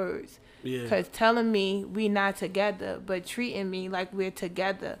your words. Yeah. Because telling me we not together, but treating me like we're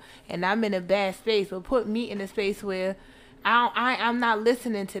together, and I'm in a bad space, but put me in a space where I'm not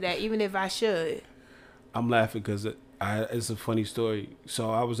listening to that, even if I should. I'm laughing because it's a funny story. So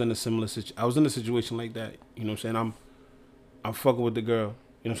I was in a situation like that. You know what I'm saying? I'm fucking with the girl.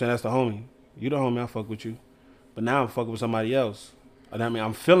 You know what I'm saying? That's the homie. You the homie, I fuck with you. But now I'm fucking with somebody else. And I mean,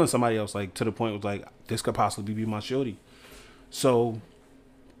 I'm feeling somebody else, like, to the point was like, this could possibly be my shorty. So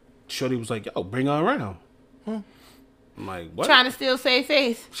shorty was like, yo, bring her around. I'm like, what? Trying to still save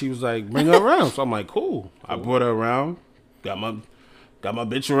face. She was like, bring her around. So I'm like, cool. I brought her around. Got my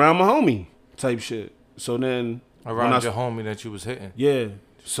bitch around my homie type shit. So then Around your homie that you was hitting. yeah.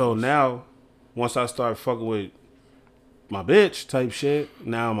 So now, once I start fucking with my bitch type shit,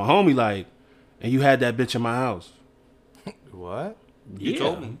 now my homie like, and you had that bitch in my house. What? You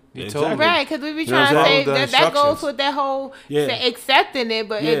told me. You told me. Right, because we be You know trying what to I'm say saying? that goes Instructions. with that whole Yeah. accepting it,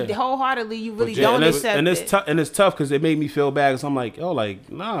 but Yeah. wholeheartedly you really yeah, don't and accept and it's it. tough, and it's tough because it made me feel bad. Cause I'm like, yo,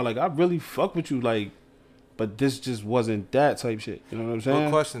 like, nah, like I really fuck with you, like, but this just wasn't that type shit. You know what I'm Good saying?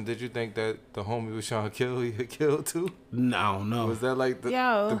 question. Did you think that the homie was trying to kill you? Killed too? No, no. Was that like the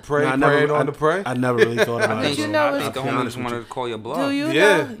Yo. prey Nah, I preying never- on the prey? I never really thought about I it. think, you bro. know I it's- think the I'll be homie honest just with wanted you. to call your bluff. Do you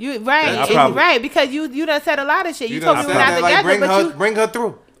Yeah. know? You right, I probably- right, because you done said a lot of shit. You told me done we're said not that, together, like, but bring her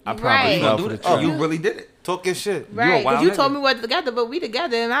through. I probably Right. You fell gonna for do the that? trap. You really did it. Talk your shit. right, wild because you nigga. told me we're together, but we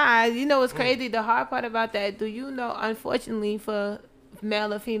together in my eyes. You know what's crazy? The hard part about that, do you know, unfortunately for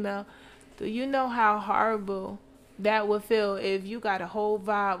male or female, do you know how horrible that would feel if you got a whole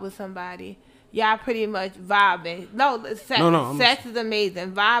vibe with somebody? Y'all pretty much vibing. No, sex is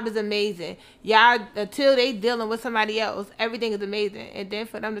amazing. Vibe is amazing. Y'all, until they dealing with somebody else, everything is amazing. And then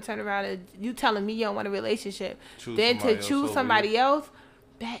for them to turn around and you telling me you don't want a relationship, Choose then somebody to else choose over somebody else,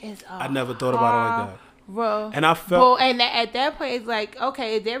 that is I never thought about it like that. Bro. And I felt at that point, it's like,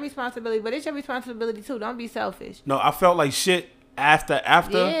 okay, it's their responsibility, but it's your responsibility too. Don't be selfish. no, I felt like shit after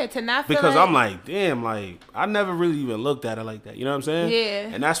Yeah, to not feel because like, I'm like, damn, like I never really even looked at it like that. You know what I'm saying?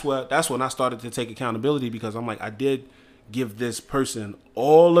 Yeah. And that's when I started to take accountability because I'm like, I did give this person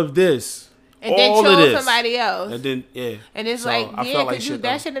all of this, and then all of chose this, somebody else. and then yeah. And it's So, like, I yeah, felt like because shit,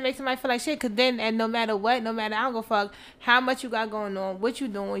 that though. shouldn't make somebody feel like shit. Because then, and no matter what, no matter, I don't go fuck how much you got going on, what you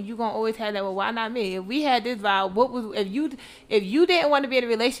doing, you gonna always have that. Well, why not me? If we had this vibe, what was if you didn't want to be in a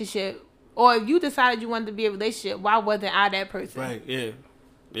relationship, or if you decided you wanted to be in a relationship, why wasn't I that person? Right? Yeah.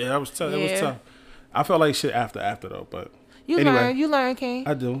 Yeah, that was tough. It was Yeah. tough. I felt like shit after though, but You anyway, you learn, King.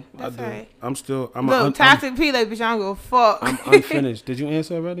 I do. That's I do. right. I'm still. Look, toxic P like bitch. I don't give a fuck. I'm unfinished. Did you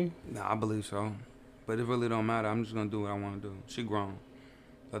answer already? Nah, I believe so. But it really don't matter. I'm just gonna do what I want to do. She grown.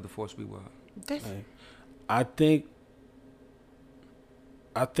 Let the force be wild. This- Hey, I think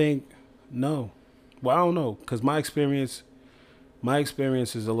no. Well, I don't know, cause my experience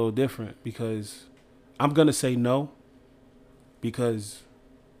is a little different because I'm gonna say no because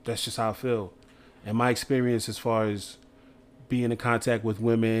that's just how I feel. And my experience as far as being in contact with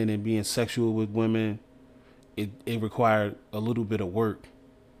women and being sexual with women, it required a little bit of work.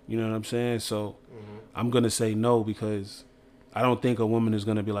 You know what I'm saying? So I'm gonna say no because I don't think a woman is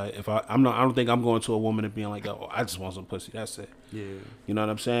gonna be like I don't think I'm going to a woman and being like, oh, I just want some pussy. That's it. Yeah. You know what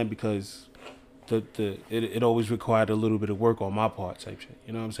I'm saying? Because it always required a little bit of work on my part type shit.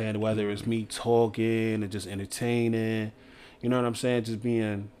 You know what I'm saying? Whether it's me talking and just entertaining, you know what I'm saying? Just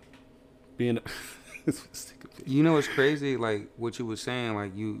being You know what's crazy? Like what you were saying,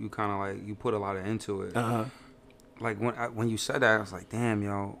 like you kind of like you put a lot of into it. Like when you said that, I was like, damn,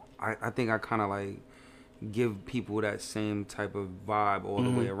 yo, I think I kind of like give people that same type of vibe all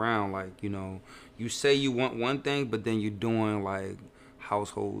the way around. Like, you know, you say you want one thing, but then you're doing like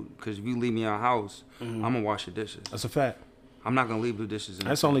household. Because if you leave me in a house, I'm gonna wash the dishes. That's a fact. I'm not gonna leave the dishes in.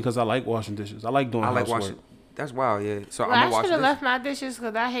 That's only because I like washing dishes. I like doing housework. That's wild, yeah. So Well, I'm I gonna wash should have this. left my dishes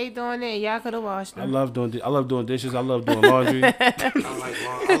because I hate doing it. Y'all could have washed them. I love doing dishes. I love doing laundry. I like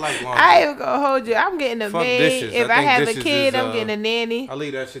laundry. I ain't gonna hold you. I'm getting a Fuck maid. dishes. If I I think have a dishes kid, is, I'm getting a nanny. I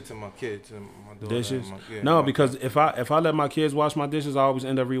leave that shit to my kids and my daughter. Dishes? And No, because if I let my kids wash my dishes, I always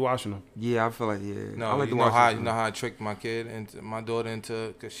end up rewashing them. Yeah, I feel like I No, like you to know wash how this you know how I tricked my kid and my daughter into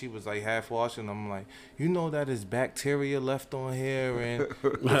because she was like half washing. I'm like, you know that is bacteria left on here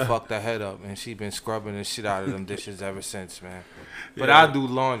and fucked her head up, and she been scrubbing the shit out of them dishes ever since, man. But Yeah. I do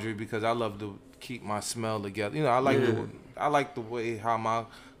laundry because I love to keep my smell together. You know, I like the way how my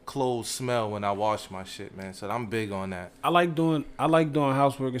clothes smell when I wash my shit, man. So I'm big on that. I like doing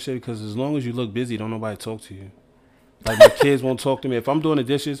housework and shit because as long as you look busy, don't nobody talk to you. Like my kids won't talk to me if I'm doing the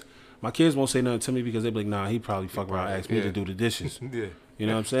dishes. My kids won't say nothing to me because they be like, nah, he probably fuck around and ask me to do the dishes. Yeah. You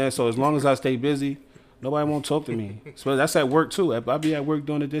know what I'm saying? So as long as I stay busy, nobody won't talk to me. So that's at work too. If I be at work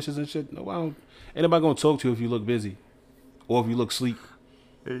doing the dishes and shit, ain't nobody gonna talk to you if you look busy or if you look sleep.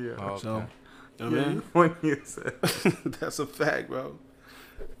 Yeah. Oh, So, okay. you know what I mean? When you said That's a fact, bro.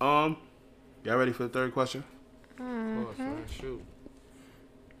 Y'all ready for the third question? Of course, man. Shoot.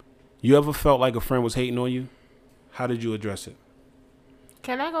 You ever felt like a friend was hating on you? How did you address it?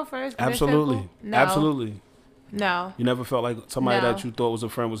 Can I go first? 'Cause it's Absolutely. simple? No. Absolutely. No. You never felt like somebody No. that you thought was a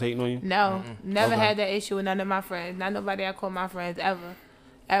friend was hating on you? No. Never Okay. had that issue with none of my friends. Not nobody I call my friends ever.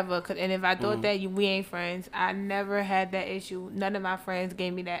 Ever. And if I thought that we ain't friends, I never had that issue. None of my friends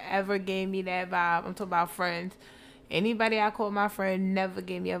gave me that vibe. I'm talking about friends. Anybody I call my friend never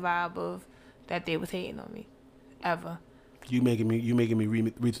gave me a vibe of that they was hating on me. Ever. You making me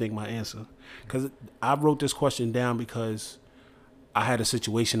rethink my answer. Because I wrote this question down because I had a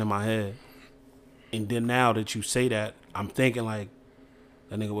situation in my head. And then now that you say that, I'm thinking like,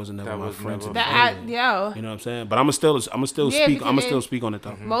 that nigga wasn't never That my was friend. never to That begin with. yo. You know what I'm saying? But I'ma still Yeah, speak. because I'ma still speak on it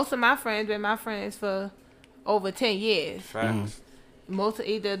though. Most of my friends been my friends for over 10 years. Facts. Most of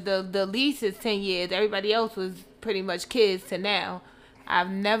either the least is 10 years. Everybody else was pretty much kids to now. I've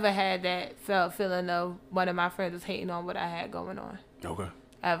never had that feeling of one of my friends was hating on what I had going on. Okay.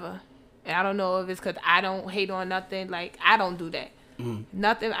 Ever. And I don't know if it's because I don't hate on nothing. Like, I don't do that.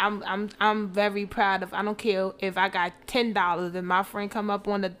 Nothing. I'm very proud of. I don't care if I got $10 and my friend come up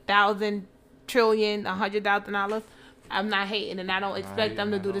on $1,000 trillion, $100,000. I'm not hating, and I don't expect them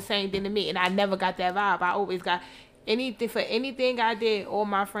to do the same thing to me. And I never got that vibe. I always got anything I did. All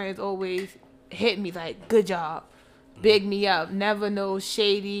my friends always hit me like, "Good job," big me up. Never no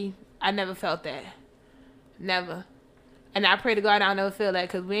shady. I never felt that. Never. And I pray to God I don't never feel that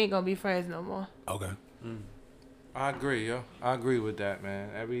because we ain't gonna be friends no more. Okay. I agree, yo. I agree with that, man.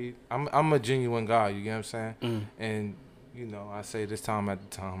 I'm a genuine guy, you get what I'm saying? And, you know, I say this time at the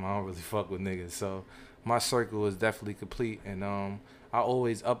time, I don't really fuck with niggas. So my circle is definitely complete. And I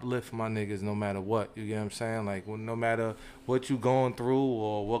always uplift my niggas no matter what, you get what I'm saying? Like, no matter what you going through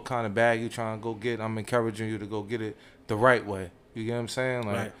or what kind of bag you trying to go get, I'm encouraging you to go get it the right way. You get what I'm saying?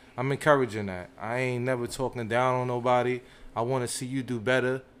 Like, Right. I'm encouraging that. I ain't never talking down on nobody. I want to see you do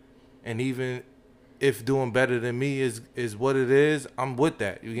better. And even if doing better than me is what it is, I'm with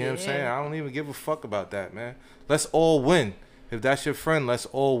that. You get what I'm saying? I don't even give a fuck about that, man. Let's all win. If that's your friend, let's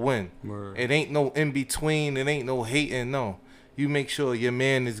all win. Word. It ain't no in between. It ain't no hating. No, you make sure your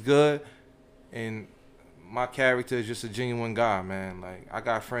man is good. And my character is just a genuine guy, man. Like, I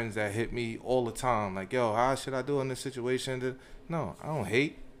got friends that hit me all the time. Like, yo, how should I do in this situation? No, I don't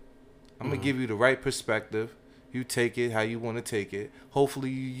hate. I'm gonna give you the right perspective. You take it how you want to take it. Hopefully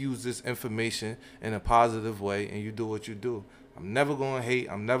you use this information in a positive way and you do what you do. I'm never going to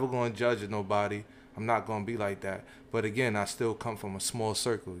hate. I'm never going to judge nobody. I'm not going to be like that. But again, I still come from a small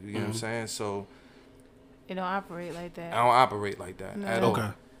circle. You get what I'm saying? So It don't operate like that. I don't operate like that at all. Okay.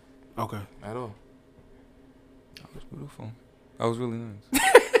 Okay. At all. was beautiful. That was really nice.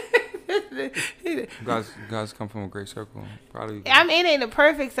 You guys come from a great circle. Proud of you. I mean, it ain't a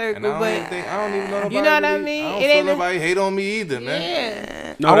perfect circle, And I but don't even know nobody. you know what I really- mean? I don't It feel ain't a- nobody hate on me either, man.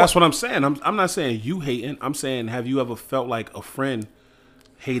 yeah. No, that's what I'm saying. I'm not saying you hating. I'm saying, have you ever felt like a friend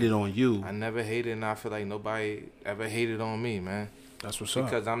hated on you? I never hated, and I feel like nobody ever hated on me, man. That's what's up.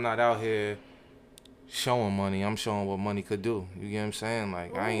 Because I'm not out here showing money. I'm showing what money could do. You get what I'm saying?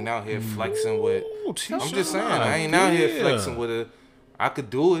 Like, I ain't out here flexing with. Ooh, I'm just saying, I ain't out here yeah. flexing with a. I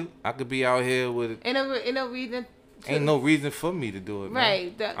could do it. I could be out here with. Ain't no reason. Ain't no reason for me to do it,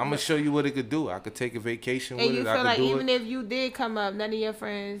 man. Right. I'm gonna show you what it could do. I could take a vacation with And you it. I feel could like do even it. if you did come up, none of your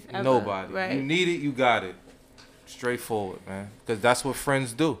friends ever. Nobody. Right. You need it, you got it. Straightforward, man. Because that's what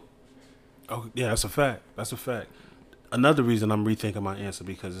friends do. Oh, yeah, that's a fact. That's a fact. Another reason I'm rethinking my answer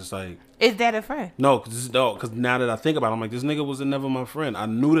because it's like Is that a friend? no, because now that I think about it, I'm like, this nigga was never my friend. I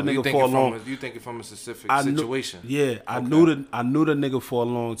knew the You nigga for a long. You thinking from a specific I knew- situation. Yeah, I Okay. knew the nigga for a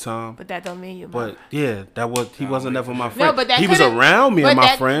long time. But that don't mean you. But yeah, he wasn't never my no, friend. but that he was coulda- around me and but my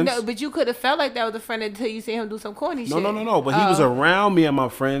that- friends. No, but you could have felt like that was a friend until you see him do some corny shit. No. But he was around me and my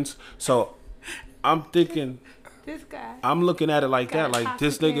friends. So I'm thinking, This guy. I'm looking at it like got that. a Like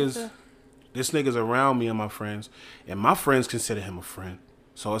this toxic nigga's cancer. around me and my friends, and my friends consider him a friend.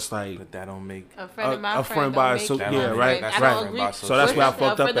 So it's like, But that don't make. A friend of my a friend friend don't by make so- you yeah, my friend. right, I right. don't agree. So that's where I A fucked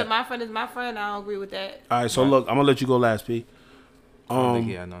up friend at. of my friend is my friend. I don't agree with that. all right. So look, I'm gonna let you go last, P. I don't think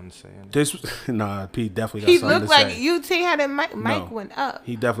he had nothing to say. This nah, P definitely got He something looked to like say. you see how the mic No. went up.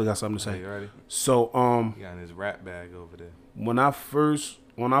 He definitely got something to Hey, say. you ready? So He got in his rap bag over there. when I first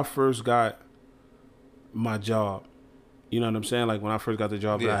got my job, you know what I'm saying? Like when I first got the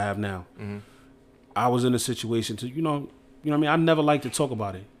job that I Yeah. have now, Mm-hmm. I was in a situation to you know what I mean. I never liked to talk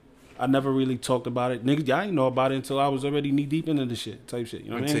about it. I never really talked about it. Nigga, I didn't know about it until I was already knee deep into the shit type shit. You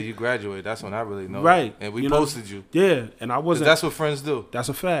know what I Until mean? you graduate, that's when I really know. Right. And we You know, posted you. Yeah, and I 'Cause wasn't. that's what friends do. That's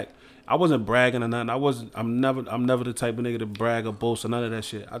a fact. I wasn't bragging or nothing. I'm never the type of nigga to brag or boast or none of that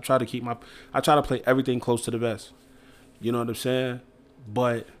shit. I try to play everything close to the vest. You know what I'm saying?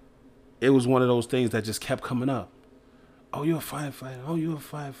 But it was one of those things that just kept coming up. Oh, you're a firefighter. Oh, you're a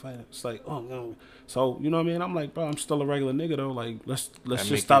firefighter. It's like, oh no. So, you know what I mean? I'm like, bro, I'm still a regular nigga though. Like, let's That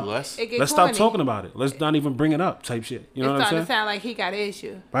just make stop. you less. It get Let's corny. stop talking about it. Let's not even bring it up type shit. You know It's what I'm starting saying? to sound like he got an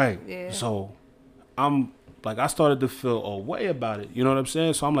issue. Right. Yeah. So I'm like, I started to feel a way about it. You know what I'm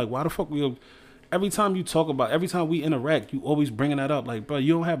saying? So I'm like, why the fuck every time we interact, you always bringing that up. Like, bro,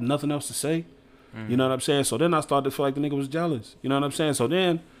 you don't have nothing else to say. You know what I'm saying? So then I started to feel like the nigga was jealous. You know what I'm saying? So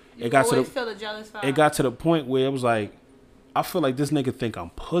then You it got to always the feel a jealous vibe. it got to the point where it was like, I feel like this nigga think I'm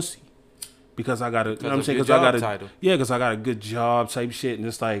pussy because I got a, you know what I'm of saying? your Because I got job a, title. yeah, because I got a good job type shit, and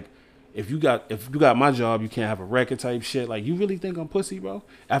it's like, if you got my job, you can't have a record type shit. Like, you really think I'm pussy, bro?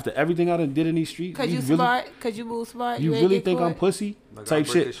 After everything I done did in these streets, Cause you really, smart, cause you move smart. you ain't really get think caught. I'm pussy Like, type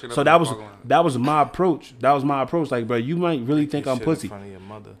I'll break shit. this shit So up that in was the parking lot. that was my approach. That was my approach. Like, bro, you might really think I'm Shit pussy. in front of your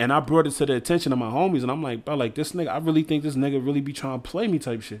mother. And I brought it to the attention of my homies, and I'm like, bro, like this nigga, I really think this nigga really be trying to play me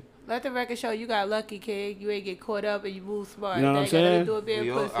type shit. Let the record show you got lucky, kid. You ain't get caught up and you move smart. You know what I'm That ain't got saying? nothing to do with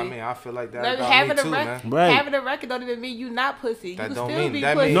being pussy. I mean, I feel like that Like, about having me a too, record, man. Right. having a record don't even mean you not pussy. That you can don't still mean- be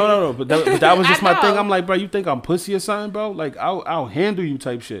that pussy. mean- No, but that was just I my thing. know. I'm like, bro, you think I'm pussy or something, bro? Like, I'll handle you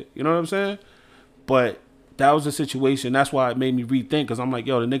type shit. You know what I'm saying? But that was the situation. That's why it made me rethink, because I'm like,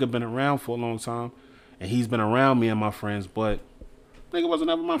 yo, the nigga been around for a long time, and he's been around me and my friends, but nigga wasn't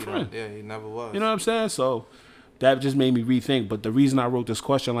ever my friend. Yeah, he never was. You know what I'm saying? So that just made me rethink. But the reason I wrote this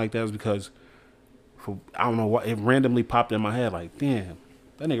question like that is because I don't know what, it randomly popped in my head. Like, damn,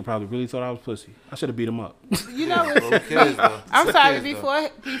 that nigga probably really thought I was pussy. I should have beat him up. You know what's Who cares, though? I'm Who sorry. cares, though?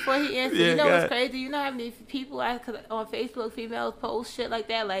 Before he answered, Yeah, you know go what's ahead. crazy? You know how many people on Facebook, females post shit like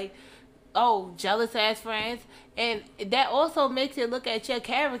that, like, oh, jealous ass friends, and that also makes it look at your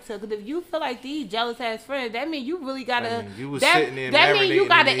character. Because if you feel like these jealous ass friends, that means you really gotta. That mean you was that sitting there that mean you marinating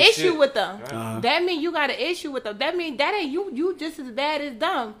got in an they issue shit. with them. Right. That mean you got an issue with them. That mean that ain't you. You just as bad as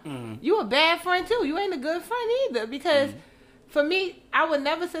them. You a bad friend too. You ain't a good friend either. Because for me, I would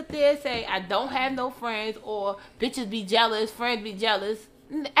never sit there and say I don't have no friends or bitches be jealous, friends be jealous.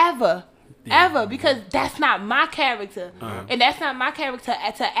 Ever. Ever, because that's not my character, and that's not my character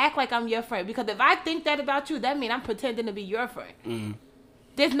to act like I'm your friend. Because if I think that about you, that means I'm pretending to be your friend.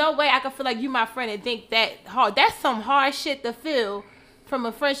 There's no way I can feel like you my friend and think that hard. That's some hard shit to feel from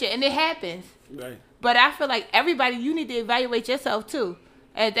a friendship, and it happens. Right. But I feel like everybody, you need to evaluate yourself too.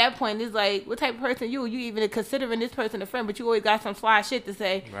 At that point, it's like, what type of person you even considering this person a friend, but you always got some fly shit to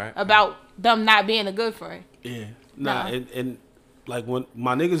say Right. about them not being a good friend. Yeah. Nah, Nah. and like when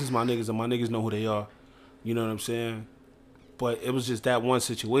my niggas is my niggas and my niggas know who they are. You know what I'm saying? but it was just that one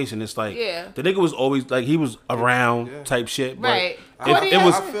situation. It's like Yeah. the nigga was always like he was around Yeah. type shit. But Right. it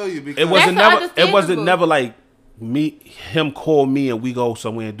was I feel you because it wasn't That's never it wasn't understandable. never like him call me and we go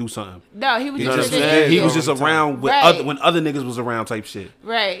somewhere and do something. No, he was You know what I'm just saying? He was all just the time. around with Right. when other niggas was around type shit.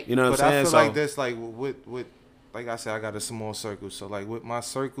 right. You know what But I'm I saying? feel So like this, like with like I said, I got a small circle. So like with my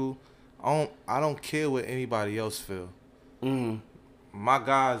circle, I don't care what anybody else feel. My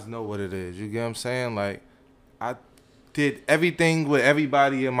guys know what it is. You get what I'm saying? Like I did everything with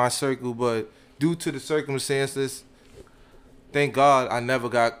everybody in my circle, but due to the circumstances, thank God I never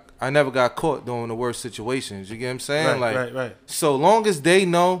got caught during the worst situations. You get what I'm saying? right. So long as they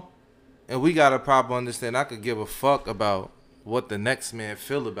know, and we got a proper understanding, I could give a fuck about what the next man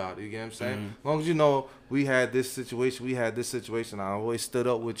feel about it. You get what I'm saying? As long as you know we had this situation, I always stood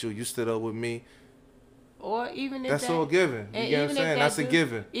up with you. You stood up with me. Or even if That's that, all given. You and get what I'm even if saying? that That's a do-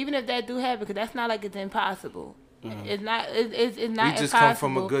 given. Even if that do happen, because that's not like it's impossible. It's not. It's not We just impossible. come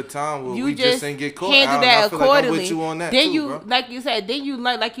from a good time where You we just ain't get caught. handle I that feel like I'm accordingly. with you on that then too, you, bro. like you said, then you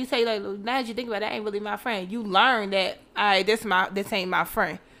learn, like you say, like now that you think about it, that ain't really my friend. You learn that, all right, this ain't my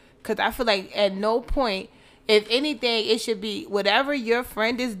friend, because I feel like at no point, if anything, it should be whatever your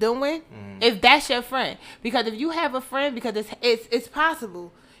friend is doing. If that's your friend, because if you have a friend, because it's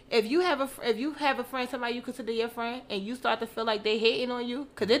possible. If you have a friend, somebody you consider your friend, and you start to feel like they hating on you,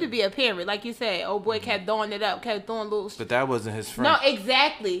 because it'd be apparent, like you said, old boy kept throwing it up, kept throwing little. But that wasn't his friend. No,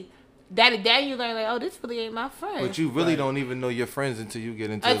 exactly. That you learn like, oh, this really ain't my friend. But you really don't even know your friends until you get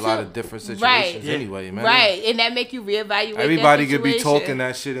into a Until- lot of different situations right. anyway, man. Right, and that make you reevaluate. Everybody that could be situation. talking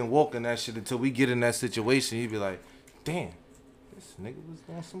that shit and walking that shit until we get in that situation. You be like, damn, this nigga was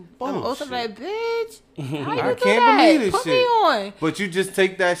on some I'm also bullshit. like, bitch, how you I do can't that? believe this Put shit. me on. But you just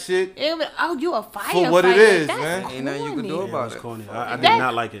take that shit. Oh, you a firefighter. For what it is, That's man. Ain't nothing you can do corny. Yeah, about it was it. corny. I did That-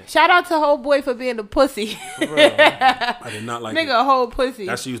 not like it. Shout out to whole boy for being a pussy. I did not like it. Nigga, a whole pussy.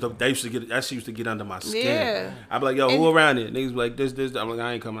 That shit used to get under my skin. Yeah. I'd be like, yo, And- who around it? Niggas be like this. I'm like,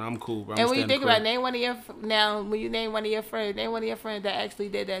 I ain't coming. I'm cool, bro. I'm And when you staying think about it, cool. name one of your when you name one of your friends, name one of your friends that actually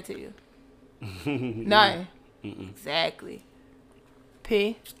did that to you. None. Exactly.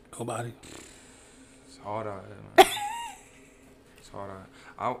 P. Nobody. It's hard out here, man. It's hard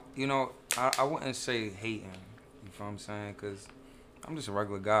out. I wouldn't say hating. You feel what I'm saying? Because I'm just a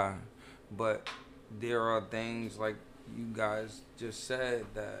regular guy. But there are things like you guys just said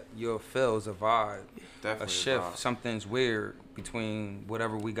that you'll feel is a vibe, Definitely a shift. vibe. Something's weird between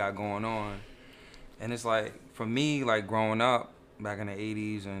whatever we got going on. And it's like, for me, like growing up back in the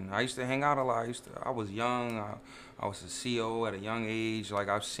 80s, and I used to hang out a lot. I was young. I was a CO at a young age. Like,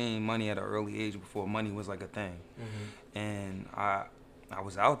 I've seen money at an early age before money was like a thing. And I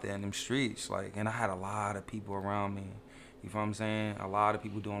was out there in them streets, like, and I had a lot of people around me. You feel what I'm saying? A lot of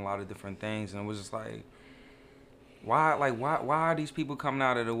people doing a lot of different things, and it was just like, why are these people coming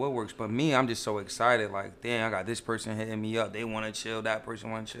out of the woodworks? But me, I'm just so excited. Like, damn, I got this person hitting me up. They want to chill. That person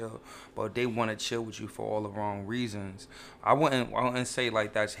want to chill. But they want to chill with you for all the wrong reasons. I wouldn't say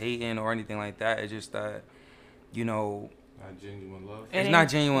like that's hating or anything like that. It's just that, you know, Not genuine love. it's ain't- not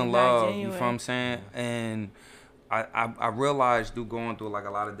genuine it's not love. You genuine. feel what I'm saying? And I realized through going through like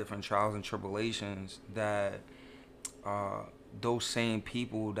a lot of different trials and tribulations that those same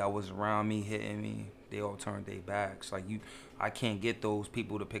people that was around me hitting me, they all turned their backs. Like, I can't get those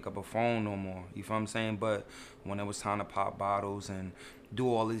people to pick up a phone no more. You feel what I'm saying? But when it was time to pop bottles and do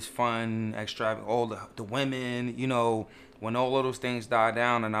all these fun, extravagant, all the women, you know, when all of those things died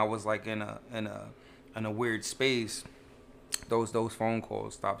down and I was like in a weird space, those phone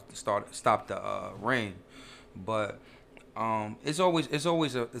calls stopped the ring. But it's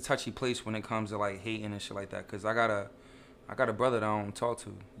always a touchy place when it comes to like hating and shit like that, because I got a brother that I don't talk to.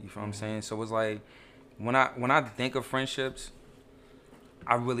 You feel what I'm saying? So it's like, when I think of friendships,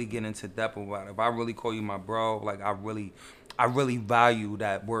 I really get into depth about it. If I really call you my bro, like, I really value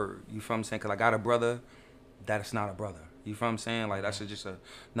that word. You feel what I'm saying? Because I got a brother that is not a brother. You feel what I'm saying? Like, that's just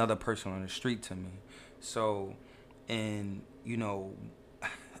another person on the street to me. So, and, you know,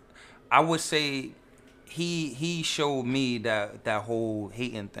 I would say he showed me that whole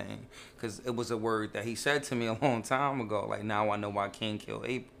hating thing, because it was a word that he said to me a long time ago. Like, now I know why Cain killed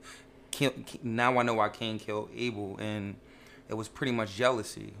Abel. Now I know why Cain killed Abel, and it was pretty much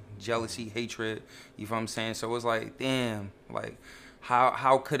jealousy, hatred. You feel what I'm saying? So it was like, damn, like,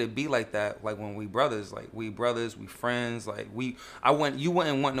 how could it be like that? Like, when we brothers, we friends, like, you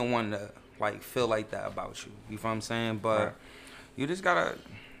wouldn't want no one to like feel like that about you. You feel what I'm saying? But Right. you just gotta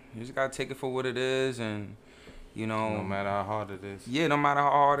take it for what it is, and you know, No matter how hard it is. yeah, no matter how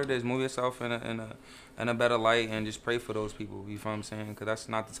hard it is, move yourself in a better light, and just pray for those people. You feel what I'm saying? Because that's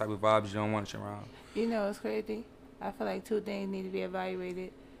not the type of vibes you don't want around. You know, it's crazy. I feel like 2 things need to be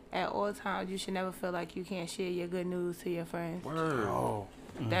evaluated. At all times, you should never feel like you can't share your good news to your friends. Word. Oh,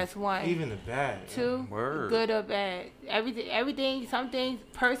 That's one. even the bad. 2, Word. good or bad. Everything, some things,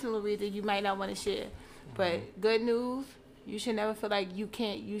 personal reasons you might not want to share. But good news, you should never feel like you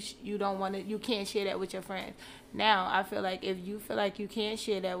can't, you don't want to, you can't share that with your friends. Now, I feel like if you feel like you can't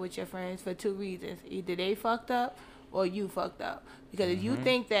share that with your friends for 2 reasons, either they fucked up or you fucked up. Because if you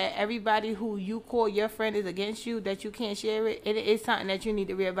think that everybody who you call your friend is against you, that you can't share it, it is something that you need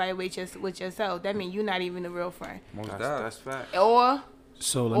to reevaluate with yourself. That means you're not even a real friend. That's fact. Or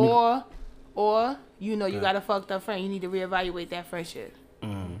So let me. or you know you got a fucked up friend. You need to reevaluate that friendship.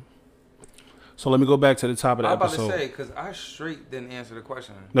 So let me go back to the top of the I'm about episode. to say, because I straight didn't answer the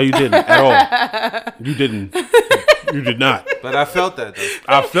question. No, you didn't at all. You didn't. You did not. But I felt that though.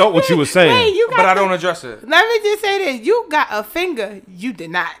 I felt what you were saying. Hey, you got But I don't address it. Let me just say this: you got a finger. You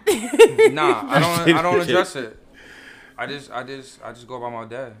did not. Nah, I don't address it. I just go about my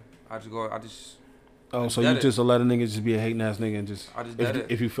day. Oh, so Dead you it. just let a nigga just be a hating ass nigga and just I just if, dead it.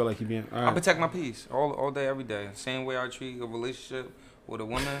 if you feel like you being all I right. protect my peace all day, every day. Same way I treat a relationship with a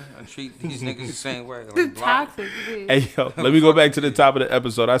woman, I treat these niggas the same way. Like, block. Toxic. bitch. Hey yo, let me go back to the top of the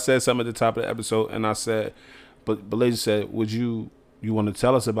episode. I said something at the top of the episode, and I said, but Lady said, "Would you want to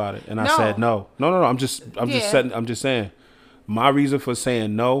tell us about it?" And I No. said, "No. I'm just saying, my reason for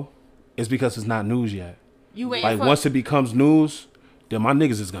saying no is because it's not news yet. You waiting Like for once it becomes news, then my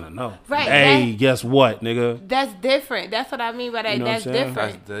niggas is gonna know. Right, Hey, guess what, nigga? That's different. That's what I mean by that. You know what That's I'm saying?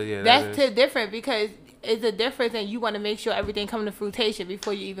 different. That That's is. too different because it's a difference, and you want to make sure everything come to fruition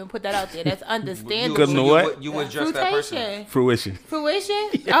before you even put that out there. That's understandable. Good know what? You would address that person. Fruition. Fruition.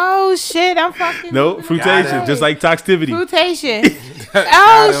 Fruition? Oh shit! I'm fucking. No, moving fruitation, away. just like toxicity. Fruitation.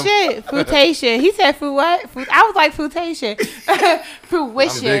 Oh shit! Fruitation. He said fruit what? Fruit. I was like fruitation.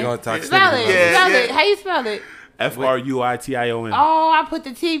 Fruition. I'm big on toxicity. Spell it. Yeah, Spell yeah. it. How you spell it? Fruition. Oh, I put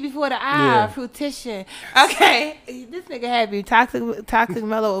the T before the I. Yeah. Fruition. Okay. This nigga had me toxic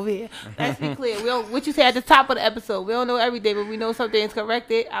mellow over here. Let's be clear. We don't, what you say at the top of the episode. We don't know every day, but we know something is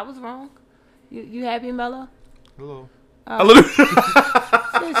corrected. I was wrong. You happy, Mello? Hello. A little.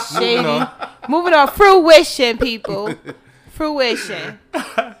 It's shady. Moving on. Fruition, people. Fruition.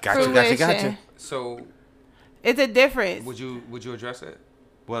 Gotcha. So It's a difference. would you address it?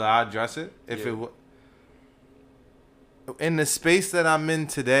 Will I address it if Yeah. it was in the space that I'm in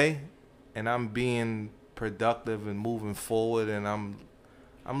today, and I'm being productive and moving forward, and I'm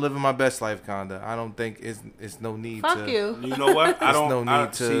living my best life, kinda. I don't think it's no need Fuck to. you. You know what? I There's don't. no I,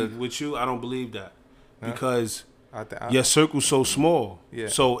 need to- see with you. I don't believe that Huh? because I your circle's so small. Yeah.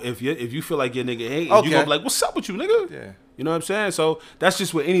 So if you feel like your nigga hating, Okay. you gonna be like, "What's up with you, nigga?" Yeah. You know what I'm saying? So that's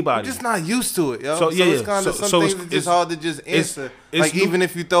just with anybody. I'm just not used to it, yo. So, So, yeah, it's yeah. kind of So- some so things it's- it's just hard to just answer. it's Like new- even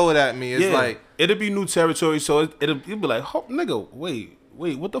if you throw it at me, it's like it'll be new territory. So it'll be like, oh, nigga, wait,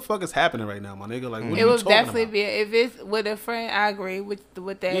 what the fuck is happening right now, my nigga? Like, what are It you would talking definitely about? be if it's with a friend. I agree with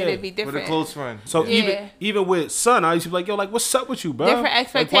that. Yeah, It'd be with different. a close friend. So Yeah. even with son, I used to be like, yo, like, what's up with you, bro? Different Like, why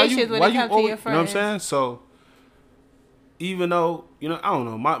expectations when why it comes to always- your You know what I'm friends. saying? So even though, I don't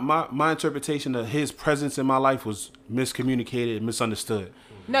know, my interpretation of his presence in my life was miscommunicated and misunderstood.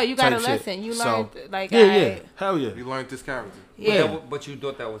 No, you got a type shit. lesson. You So, learned like Yeah, alright. hell yeah. You learned this character. Yeah. But you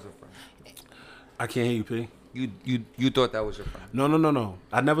thought that was a friend. I can't hear you, P. You thought that was your friend. No.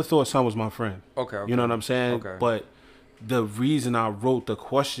 I never thought son was my friend. Okay. You know what I'm saying? Okay. But the reason I wrote the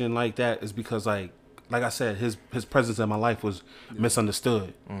question like that is because like I said, his presence in my life was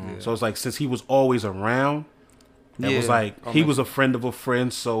misunderstood. So it's like since he was always around, it was like he was a friend of a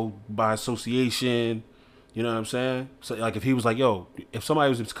friend, so by association, you know what I'm saying? So like if he was like, yo, if somebody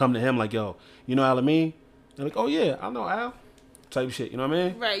was to come to him like, yo, you know Al-Amin? They're like, oh yeah, I know Al. Type of shit, you know what I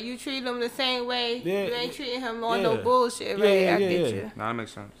mean? Right, you treat him the same way. Yeah. You ain't treating him on Yeah. no bullshit, Yeah, right? yeah, I get yeah. you. Nah, that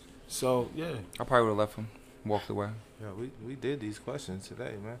makes sense. So yeah, I probably would have left him, walked away. Yeah, we did these questions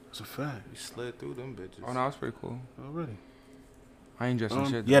today, man. it's a fact. We slid through them bitches. Oh no, that's pretty cool. Already. I ain't dressing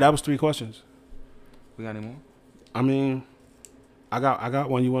shit. Yeah, that was 3 questions. We got any more? I mean, I got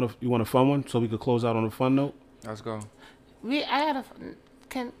one. You want a fun one so we could close out on a fun note? Let's go.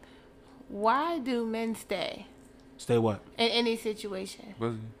 Why do men stay Stay what? in any situation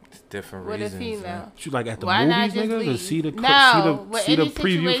Busy. It's different with reasons. a female? man. You like at the Why not movies, just nigga, to leave? see the No, but see the any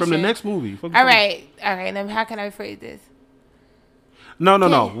preview from the situation- next movie. Fuck All you. right. Now how can I phrase this? No.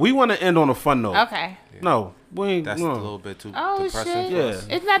 Yeah. We want to end on a fun note. Okay. No, we ain't. That's no. a little bit too Oh depressing shit! for us.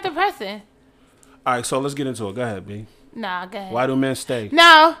 Yeah. It's not depressing. All right, so let's get into it. Go ahead, B. Nah, go ahead. Why do men stay? No.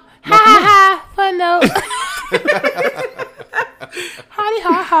 Ha ha ha. Fun note. Hardy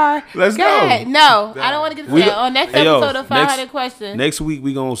ha ha. Let's Go go. ahead. No, I don't want to get to We that. go- On next Hey, yo, episode of 500 next- questions. Next week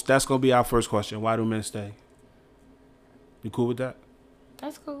that's gonna be our first question. Why do men stay? You cool with that?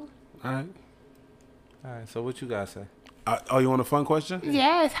 That's cool. All right. All right. So what you guys say? Oh, you want a fun question?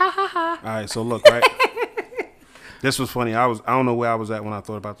 Yes. Ha ha ha. All right. So look, right. This was funny. I don't know where I was at when I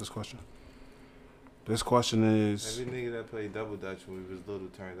thought about this question. This question is. Every nigga that played double dutch when we was little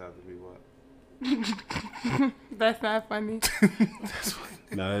turned out to be what? That's not funny.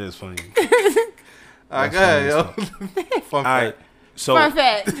 No, that is funny. All right, go ahead, yo. Fun All right. fact. So Fun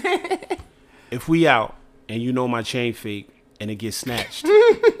fact. if we out and you know my chain fake and it gets snatched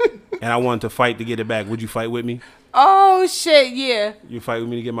and I wanted to fight to get it back, would you fight with me? Oh shit, yeah. You fight with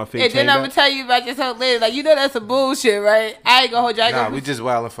me to get my fake And chain then I'm back? gonna tell you about yourself later. Like, you know that's some bullshit, right? I ain't gonna hold you. I ain't Nah, gonna we just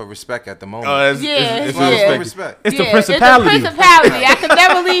wilding for respect at the moment. Oh, it's, Yeah, it's, yeah. it's For respect. respect. It's the Yeah, principality. It's the principality. I could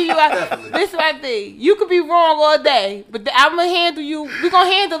never leave you out. This is my thing. You could be wrong all day, but I'm gonna handle you. We're gonna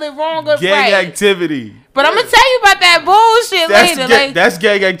handle it wrong or Gang right. activity. But I'm gonna tell you about that bullshit later. Like, That's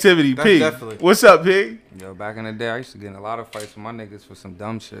gang activity. That's Pig. definitely- What's up, Pig? Yo, back in the day, I used to get in a lot of fights with my niggas for some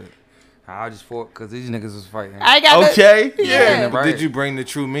dumb shit. I just fought because these niggas was fighting. I got Okay. Yeah. But did you bring the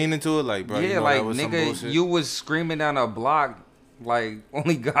true meaning to it? Like, bro, yeah, you know like that was some nigga, bullshit? you was screaming down a block like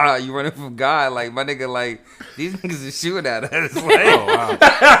only God. You running from God, like my nigga, like these niggas is shooting at us, like, Oh, wow.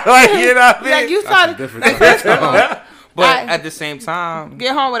 like you know what I mean? Like you That's saw a different like, type of first of all, but I- at the same time,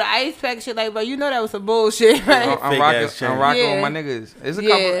 get home with an ice pack shit. Like, but you know that was some bullshit, right? I'm Fake rocking, ass chain. I'm rocking Yeah. with my niggas. It's a Yeah.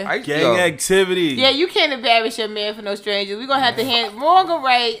 couple. I, Gang yo, activity. Yeah, you can't embarrass your man for no strangers. We gonna have to hand wrong or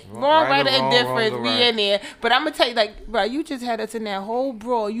right, wrong, right, Right or or wrong, indifference. wrong or We right. in there, but I'm gonna tell you, like, bro, you just had us in that whole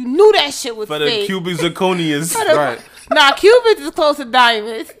brawl. You knew that shit was For the fake. cubic zirconians. Right. Nah, Cubans is close to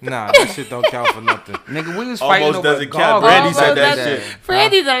diamonds. Nah, that shit don't count for nothing. nigga, we was Almost fighting over doesn't the count. goggles. Randy said back that in the shit. day.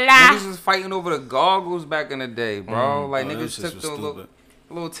 Freddie's a lie. Niggas was fighting over the goggles back in the day, bro. Like Oh, that niggas shit took was the stupid.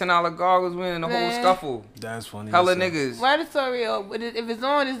 little $10 goggles, win in the whole Man. scuffle. That's funny. Hella as hell. niggas. Write a story up. But if it's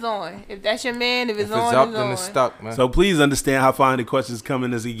on, it's on. If that's your man, if it's If it's on, up, it's then on. it's stuck, man. So please understand how far the questions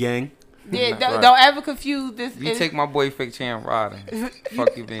coming as a gang. Yeah, Right. don't ever confuse this. You take my boy fake chain riding.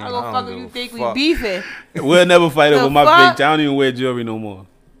 Fuck you being. I'm I gonna don't fuck give if you a think we fuck. beefing. We'll never fight The over my fuck? fake. I don't even wear jewelry no more.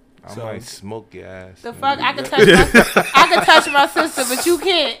 I So- might smoke your ass. The fuck, I can touch my, I can touch my sister, but you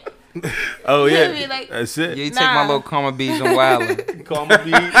can't. Oh You yeah, know what I mean? Like- that's Yeah, it. you take my Nah. little karma beads and wildin'. Call me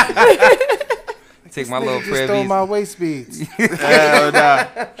B. Take my little Just prayer stole beads. my waist beads. Hell nah.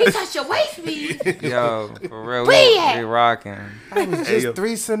 He touched your waist bead. Yo, for real, Where we you at? rocking. I was Hey, just yo.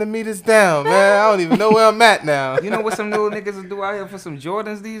 3 centimeters down, man. I don't even know where I'm at now. You know what some little niggas will do out here for some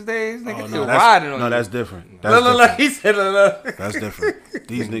Jordans these days? Niggas Oh, still no, riding on no, you. that's different. That's Look, look, look. different. He said, look, look. That's different.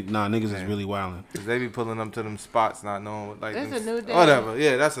 These niggas is really wilding. Cause they be pulling them to them spots, not knowing what like. That's them- a new day. Whatever.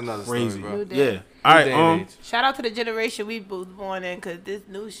 Yeah, that's another Crazy. story, bro. New day. Yeah. All right. New day and age. Shout out to the generation we was born in, cause this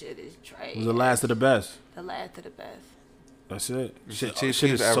new shit is trash. It was the last of the best. The last of the best. That's it. It's the Shit, Chief shit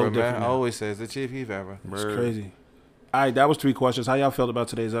Keef is ever, so man. different. I now. always say it's the Chief Keef ever. It's crazy. All right, that was 3 questions. How y'all felt about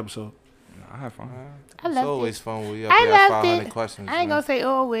today's episode? I had fun. I It's loved always it. fun when we up I here at loved 500 it. questions. I ain't man. gonna say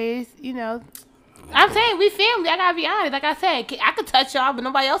always, you know. I'm saying we family. I gotta be honest. Like I said, I could touch y'all, but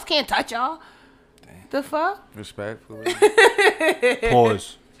nobody else can't touch y'all. The fuck? Respectfully.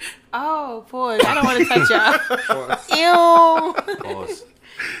 Pause. Oh, boy. I don't want to touch y'all. Ew. Pause.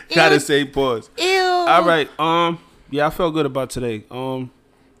 Gotta say pause. Ew. All right. Yeah, I felt good about today. A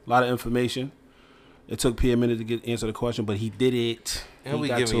lot of information. It took P a minute to answer the question, but he did it. And He we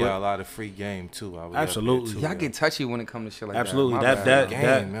got giving to y'all it. a lot of free game too. while we up here, Absolutely. too, Y'all man. get touchy when it comes to shit like Absolutely. that. My bad.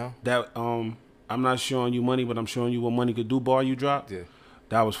 Game, yo. That I'm not showing you money, but I'm showing you what money could do. Bar you dropped. Yeah,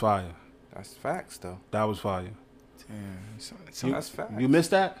 That was fire. that's facts though. That was fire. Damn. That's facts. You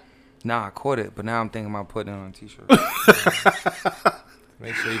missed that? Nah, I caught it, but now I'm thinking about putting it on a t-shirt.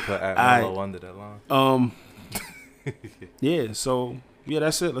 Make sure you put at Alright. Melo under that line. Yeah. So yeah,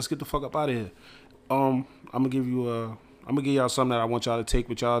 that's it. Let's get the fuck up out of here. I'm gonna give y'all something that I want y'all to take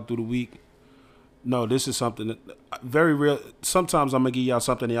with y'all through the week. No, this is something that very real. Sometimes I'm gonna give y'all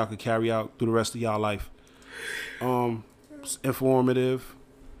something that y'all can carry out through the rest of y'all life. It's informative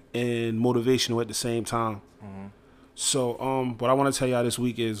and motivational at the same time. So, what I want to tell y'all this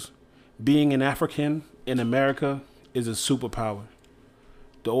week is being an African in America is a superpower.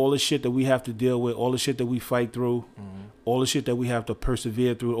 All the shit that we have to deal with, all the shit that we fight through, all the shit that we have to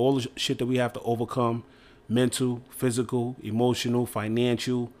persevere through, all the shit that we have to overcome, mental, physical, emotional,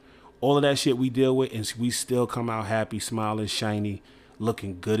 financial, all of that shit we deal with, and we still come out happy, smiling, shiny,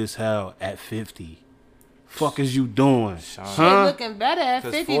 looking good as hell at 50. Fuck is you doing? Shit Huh? looking better at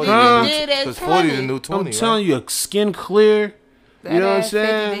 'Cause 50 40 than the you new- did at 'cause 20. 40 the new I'm 20. telling you, skin clear. Better You know what I'm at 50 than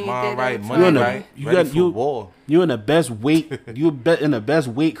saying? you Mind did right, at money 20. right. You Ready got- for you- war. You're in the best weight. You're in the best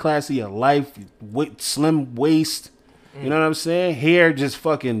weight class of your life. Slim waist. You know what I'm saying? Hair just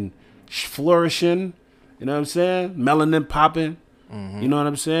fucking flourishing. You know what I'm saying? Melanin popping. You know what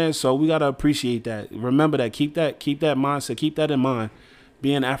I'm saying? So we gotta appreciate that. Remember that. Keep that mindset. Keep that in mind.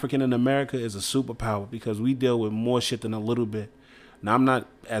 Being African in America is a superpower because we deal with more shit than a little bit. Now I'm not,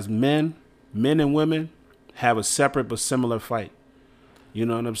 as men and women have a separate but similar fight. You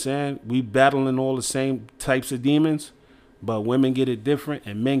know what I'm saying? We battling all the same types of demons, but women get it different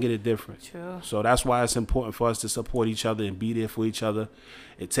and men get it different. True. So that's why it's important for us to support each other and be there for each other.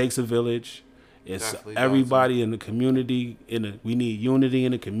 It takes a village. It's Definitely everybody in the community. We need unity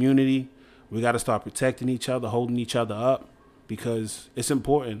in the community. We got to start protecting each other, holding each other up, because it's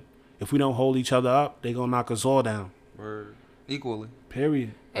important. If we don't hold each other up, they gonna knock us all down. Word. Equally.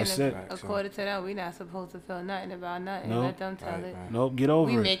 Period. And That's it. according to them, we not supposed to feel nothing about nothing. No. Let them tell it. Nope. Get over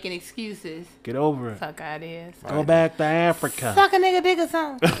We it. making excuses. Get over it. Fuck out here. Go back to Africa. Suck a nigga dick or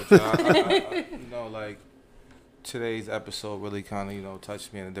something. You know, like today's episode really kind of,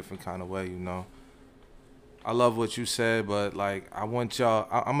 touched me in a different kind of way. I love what you said, but like I want y'all.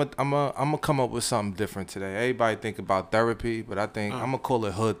 I'm gonna come up with something different today. Everybody think about therapy, but I think I'm gonna call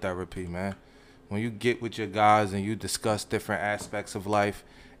it hood therapy, man. When you get with your guys and you discuss different aspects of life,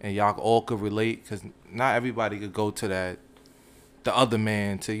 and y'all all could relate, because not everybody could go to the other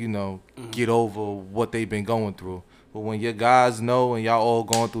man to get over what they've been going through. But when your guys know and y'all all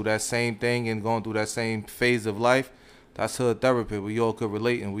going through that same thing and going through that same phase of life, that's hood therapy. We all could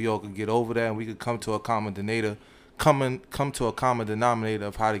relate and we all could get over that, and we could come to a common denominator, come to a common denominator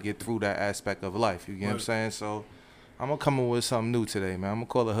of how to get through that aspect of life. You get what I'm saying? So I'm gonna come up with something new today, man. I'm gonna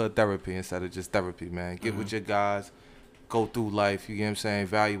call it hood therapy instead of just therapy, man. Get with your guys, go through life. You get what I'm saying?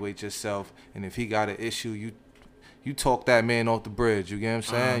 Evaluate yourself, and if he got an issue, you talk that man off the bridge. You get what I'm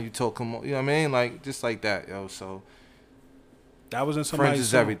saying? You talk him, you know what I mean? Like just like that, yo. So That was in friends somebody's is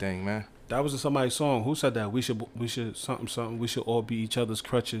song. everything, man. That was in somebody's song. Who said that? We should something. We should all be each other's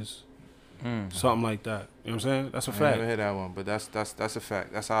crutches. Something like that. You know what I'm saying? That's a I fact. never heard that one, but that's a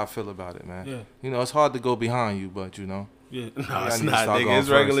fact. That's how I feel about it, man. Yeah. It's hard to go behind you, but Yeah. No, I it's need to not, start nigga. going It's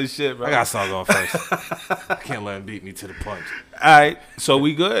regular first. shit, bro. I gotta start going first. I can't let him beat me to the punch. All right. So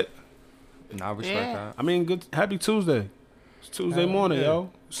we good. Nah, I respect Yeah. that. I mean, good. Happy Tuesday. It's Tuesday morning, yeah. yo.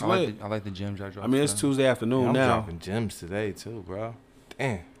 It's lit. I like the gems y'all dropped. I mean, it's today. Tuesday afternoon I'm now. dropping gems today too, bro.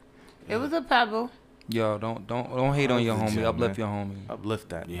 Damn. It was a pebble. Yo, don't hate on your That was a homie. gem, Uplift man. your homie. Uplift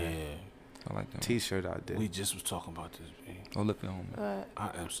that. Yeah. Man. I like that. T-shirt I did. We just was talking about this, man. Uplift your homie. But I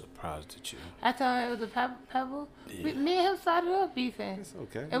am surprised at you. I told him it was a pebble. Me and him started off beefing. It's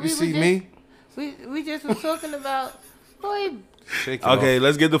okay. And You we see was me? We just was talking about. Boy, Shake it Okay, off.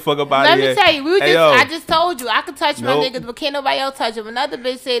 let's get the fuck up out let of here. me tell you, Hey, yo. I just told you I could touch my Nope. niggas, but can't nobody else touch them. Another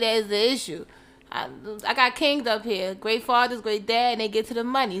bitch say that is the issue. I got kings up here, great fathers, great dad, and they get to the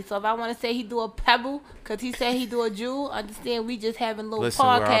money. So if I want to say he do a pebble, cause he said he do a jewel, understand we just having little Listen,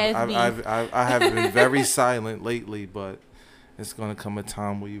 podcast beef. I have been very silent lately, but it's gonna come a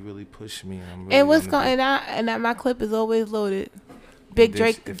time where you really push me. And I'm really And what's gonna going and my clip is always loaded. Big This-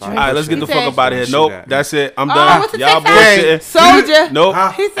 Drake. if Drake. I- All right, let's get He the fuck said- up out of here. Shoot Nope, at me. that's it. I'm Oh, done. what's the Y'all TikTok? bullshitting. Soldier. Nope.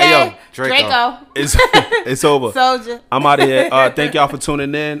 He said Hey, yo. Draco. It's it's over. Soldier. I'm out of here. Thank y'all for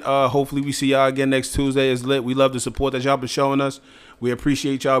tuning in. Hopefully we see y'all again next Tuesday. It's lit. We love the support that y'all been showing us. We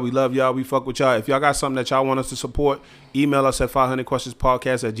appreciate y'all. We love y'all. We fuck with y'all. If y'all got something that y'all want us to support, email us at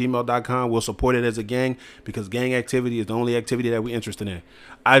 500questionspodcast@gmail.com. We'll support it as a gang because gang activity is the only activity that we're interested in.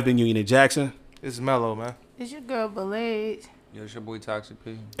 I've been Union Jackson, It's mellow, man. It's your girl, Belage. Yo, it's your boy Toxic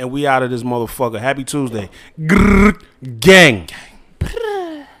P. and we out of this motherfucker. Happy Tuesday. Grrr, gang.